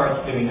he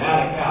starts doing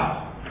that at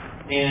CAP.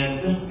 And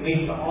this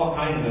leads to all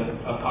kinds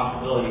of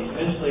possibilities.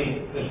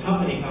 Eventually, this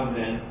company comes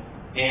in,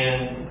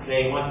 and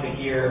they want to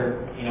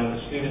hear,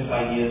 the students'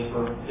 ideas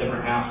for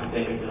different apps that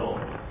they could build.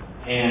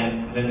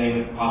 And then they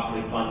would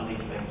possibly fund these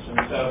things.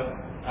 And so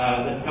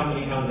this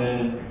company comes in,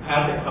 and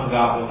Patrick comes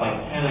out with like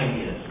 10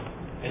 ideas.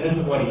 And this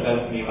is what he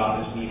says to me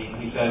about this meeting.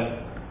 He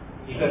says,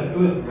 it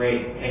was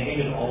great. I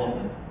hated all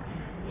of them.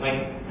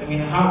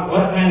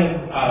 What kind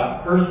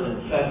of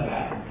person says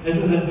that? This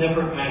is a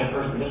different kind of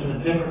person. This is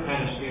a different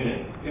kind of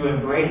student who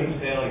embraces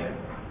failure.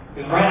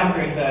 Because right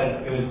after he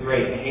says, it was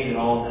great, I hated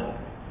all of them,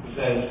 he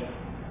says,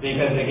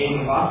 because they gave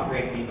me lots of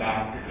great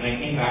feedback, and I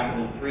came back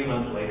to them 3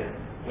 months later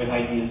with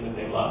ideas that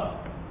they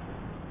loved.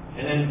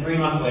 And then 3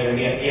 months later,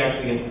 he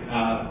actually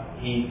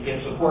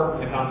gets support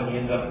from the company,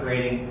 ends up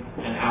creating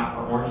an app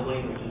for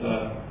Orangely, which is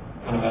a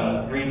kind of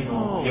a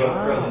regional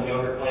frozen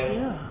yogurt place,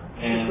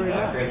 and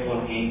creates a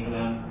little game for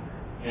them.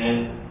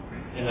 And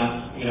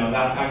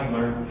that's how you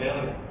learn from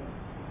failure.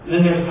 And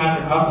then there's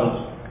Patrick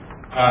Huffless.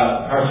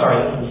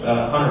 This is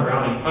Hunter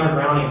Browning. Hunter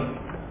Browning,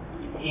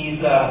 he's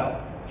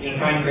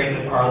trying to create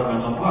this car that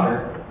runs on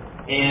water,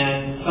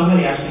 and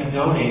somebody actually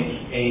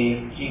donates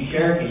a Jeep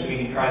Cherokee so he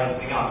can try this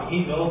thing out. So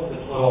he builds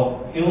this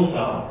little fuel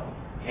cell,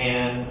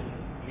 and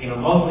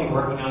mostly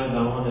working on his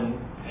own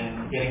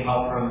and getting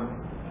help from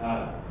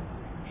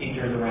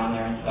teachers around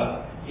there and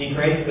stuff. He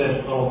creates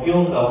this little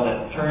fuel cell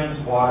that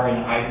turns water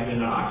into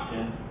hydrogen and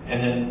oxygen,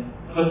 and then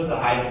puts the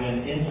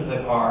hydrogen into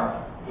the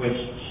car, which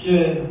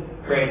should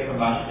create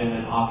combustion,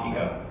 and off you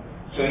go.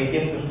 So he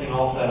gets this thing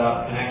all set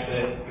up, connects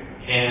it,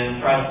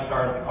 and tries to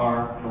start the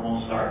car, and it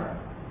won't start.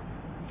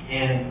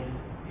 And,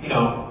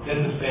 this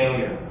is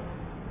failure.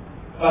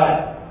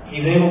 But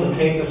he's able to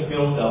take this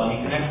fuel cell, and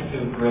he connects it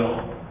to a grill,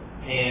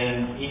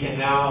 and he can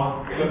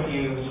now cook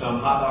you some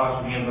hot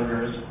dogs and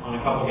hamburgers on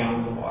a couple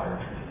gallons of water,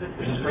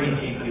 which is pretty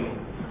cheap fuel.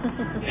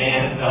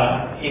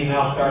 And he's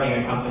now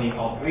starting a company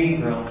called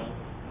Green Grills,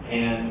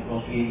 and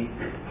we'll see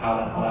how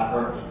that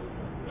works.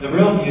 The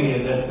real beauty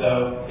of this,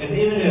 though, is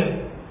even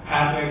if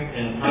Patrick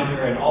and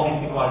Hunter and all these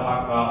people I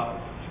talk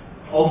about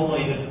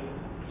ultimately just,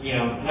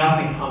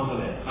 nothing comes of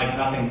it.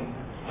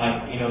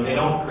 They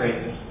don't create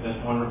this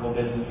wonderful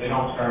business. They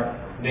don't start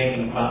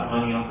making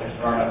money off their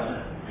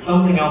startups.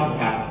 Something else has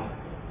happened,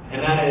 and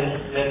that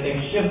is that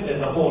they've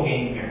shifted the whole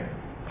game here.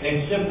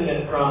 They've shifted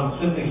it from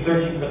simply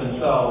searching for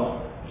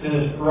themselves to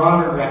this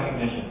broader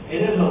recognition.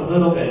 It is a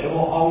little bit, it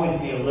will always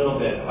be a little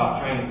bit about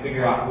trying to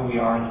figure out who we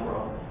are in the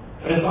world.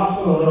 But it's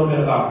also a little bit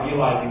about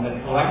realizing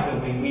that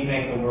collectively we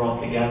make the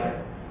world together.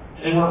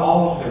 And we're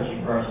all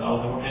searching for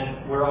ourselves,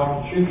 and we're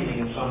all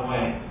contributing in some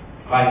way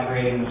by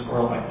creating this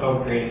world, by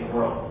co-creating the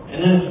world.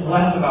 And then it's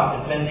less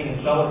about defending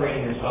and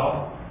celebrating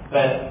yourself,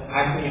 but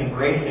actually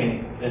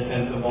embracing this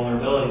sense of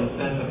vulnerability, this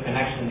sense of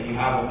connection that you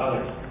have with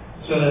others.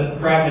 So that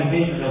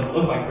fragmentation doesn't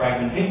look like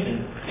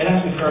fragmentation. It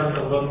actually starts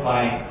to look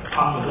like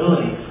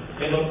possibilities.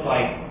 It looks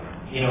like,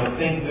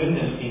 thank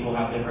goodness people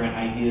have different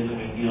ideas and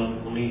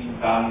ideals, beliefs and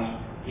values,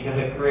 because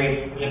it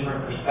creates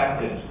different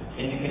perspectives.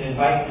 And you can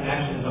invite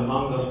connections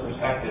among those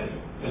perspectives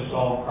to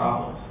solve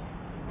problems.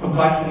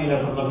 Complexity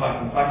doesn't look like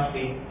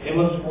complexity. It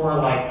looks more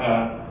like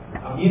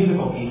a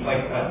musical piece,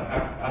 like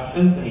a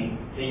symphony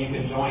that you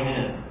can join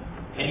in.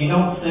 And you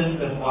don't sense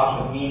this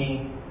loss of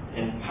meaning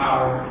and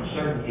power and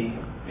certainty.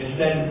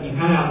 Instead, you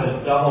kind of have this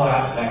double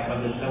aspect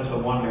of this sense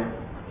of wonder.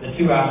 The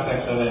two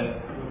aspects of it,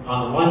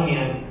 on the one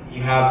hand,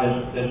 you have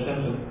this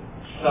sense of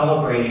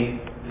celebrating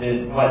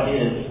what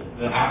is,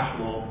 the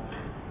actual,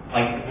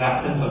 like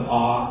that sense of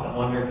awe that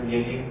wonder can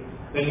give you.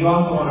 But you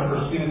also want to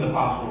pursue the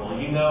possible.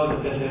 You know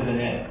that this isn't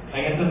it.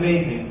 Like, it's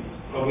amazing,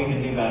 but we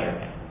can do better.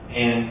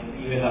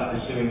 And you end up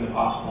pursuing the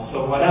possible.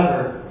 So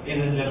whatever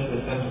isn't just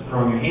the sense of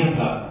throwing your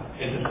hands up.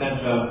 It's a sense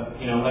of,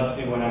 let's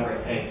do whatever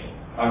it takes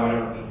by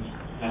whatever means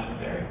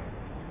necessary.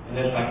 And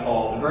this I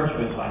call the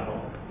virtuous cycle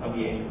of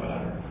the age of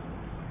whatever.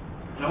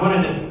 And I want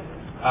to just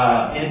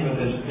end with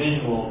this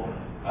visual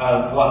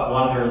of what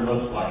wonder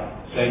looks like.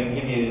 So I can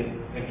give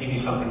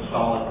you something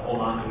solid to hold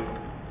on to.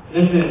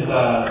 This is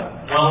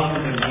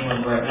Wellington, New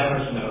Zealand, where it never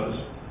snows.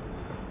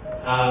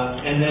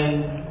 And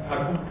then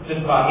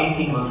just about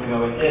 18 months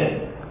ago it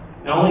did.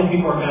 And all these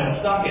people are kind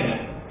of stuck in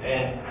it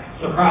and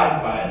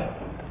surprised by it.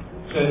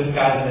 So this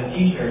guy's in a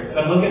t-shirt.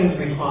 But look at his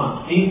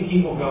response. These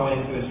people go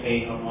into a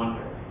state of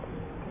wonder.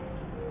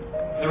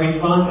 The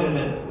response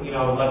isn't,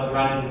 let's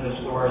run into the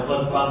stores,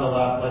 let's bundle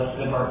up, let's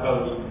zip our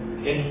coats.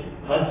 It's,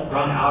 let's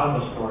run out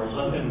of the stores,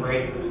 let's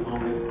embrace this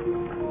moment.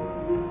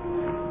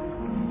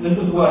 This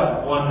is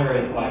what wonder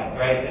is like,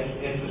 right?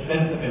 It's a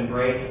sense of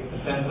embrace, it's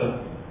a sense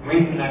of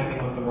reconnecting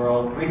with the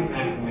world,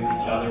 reconnecting with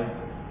each other.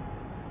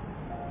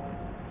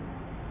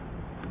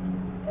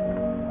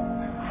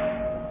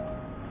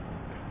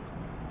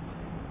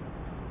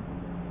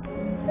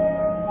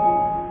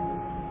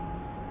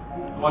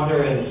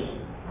 Wonder is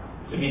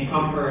to be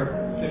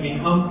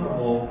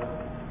comfortable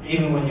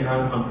even when you're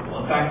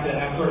uncomfortable. In fact, to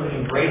sort of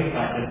embrace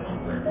that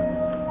discomfort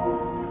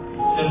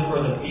just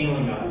for the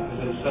feeling of it,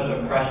 because it's such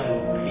a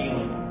precious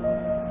feeling.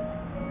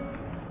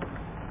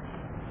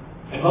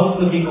 And most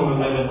of the people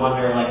who live in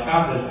wonder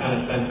have this kind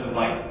of sense of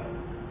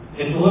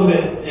it's a little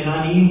bit an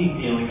uneasy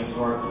feeling of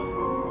sorts.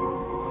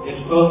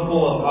 It's both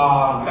full of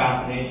awe and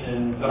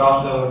fascination, but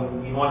also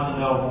you want to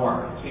know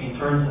more. So you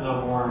turn to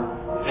know more.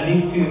 And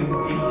these two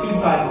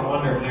sides of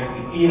wonder can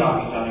actually feed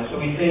off each other. So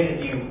we say that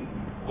you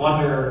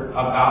wonder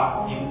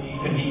about, you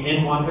can be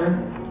in wonder,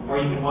 or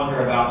you can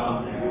wonder about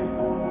something.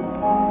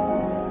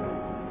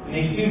 And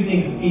these two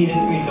things feed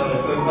into each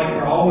other, so it's like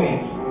you're always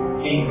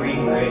being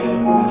reinvigorated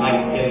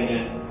and getting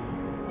in.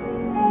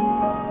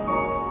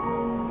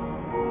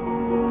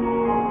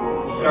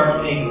 You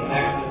start seeing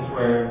connections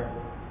where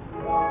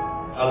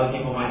other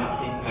people might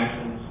not see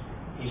connections.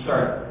 You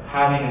start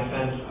having a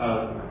sense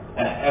of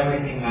that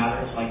everything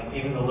matters,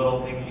 even the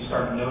little things, you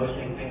start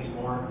noticing things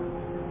more.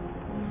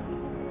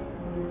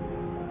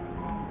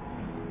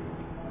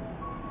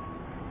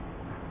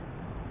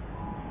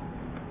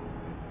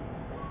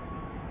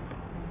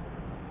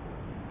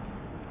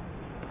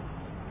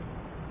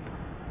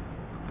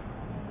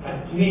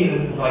 And to me,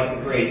 this is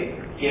the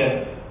great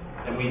gift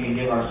that we can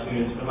give our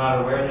students, no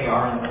matter where they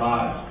are in their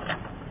lives.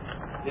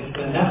 It's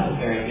the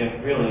necessary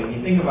gift, really. If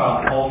you think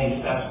about all these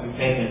steps we've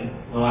taken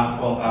in the last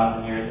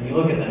 12,000 years, and you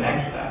look at the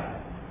next step,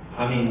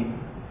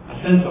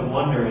 a sense of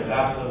wonder is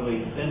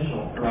absolutely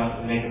essential for us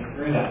to make it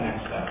through that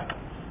next step.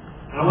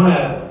 And I want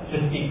to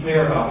just be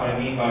clear about what I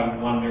mean by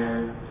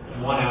wonder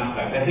in one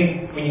aspect. I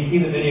think when you see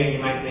the video, you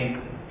might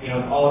think, it's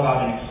all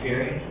about an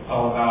experience. It's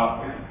all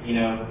about,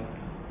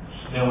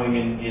 snowing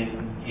in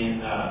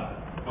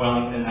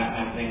Wellington, that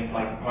kind of thing. It's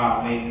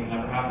wow, amazing, it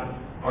never happened.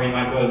 Or you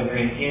might go to the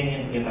Grand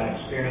Canyon to get that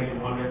experience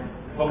of wonder.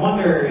 But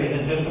wonder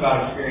isn't just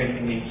about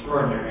experiencing the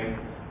extraordinary.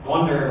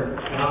 Wonder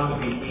can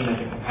also be seen as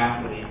a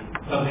capacity,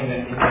 something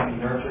that can be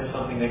nurtured,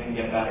 something that can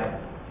get better.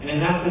 And in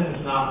that sense,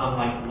 it's not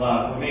unlike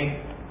love. We make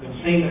the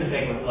same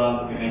mistake with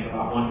love that we make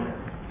about wonder.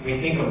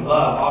 We think of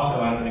love also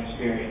as an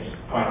experience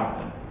quite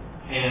often.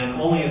 And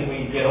only as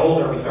we get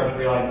older, we start to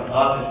realize that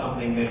love is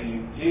something that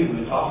you do.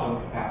 It's also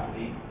a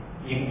capacity.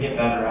 You can get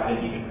better at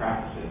it, you can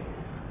practice it.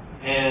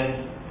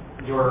 And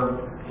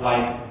your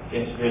life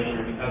gets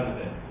richer because of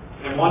it.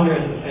 And wonder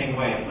is the same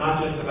way. It's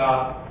not just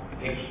about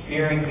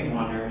experiencing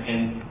wonder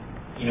and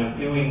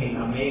doing these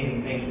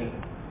amazing things that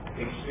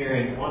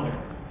experience wonder.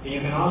 But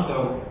you can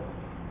also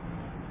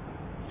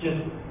just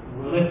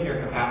lift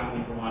your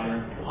capacity for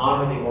wonder,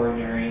 honor the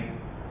ordinary,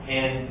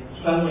 and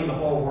suddenly the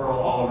whole world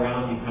all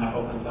around you kind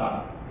of opens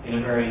up in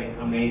a very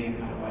amazing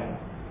kind of way.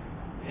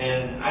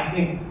 And I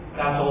think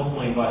that's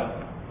ultimately what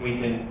we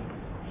can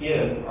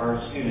give our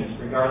students,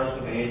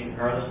 regardless of age,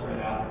 regardless of where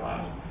they're at in their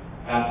lives.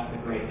 That's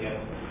the great gift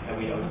that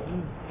we owe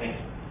them. Thanks.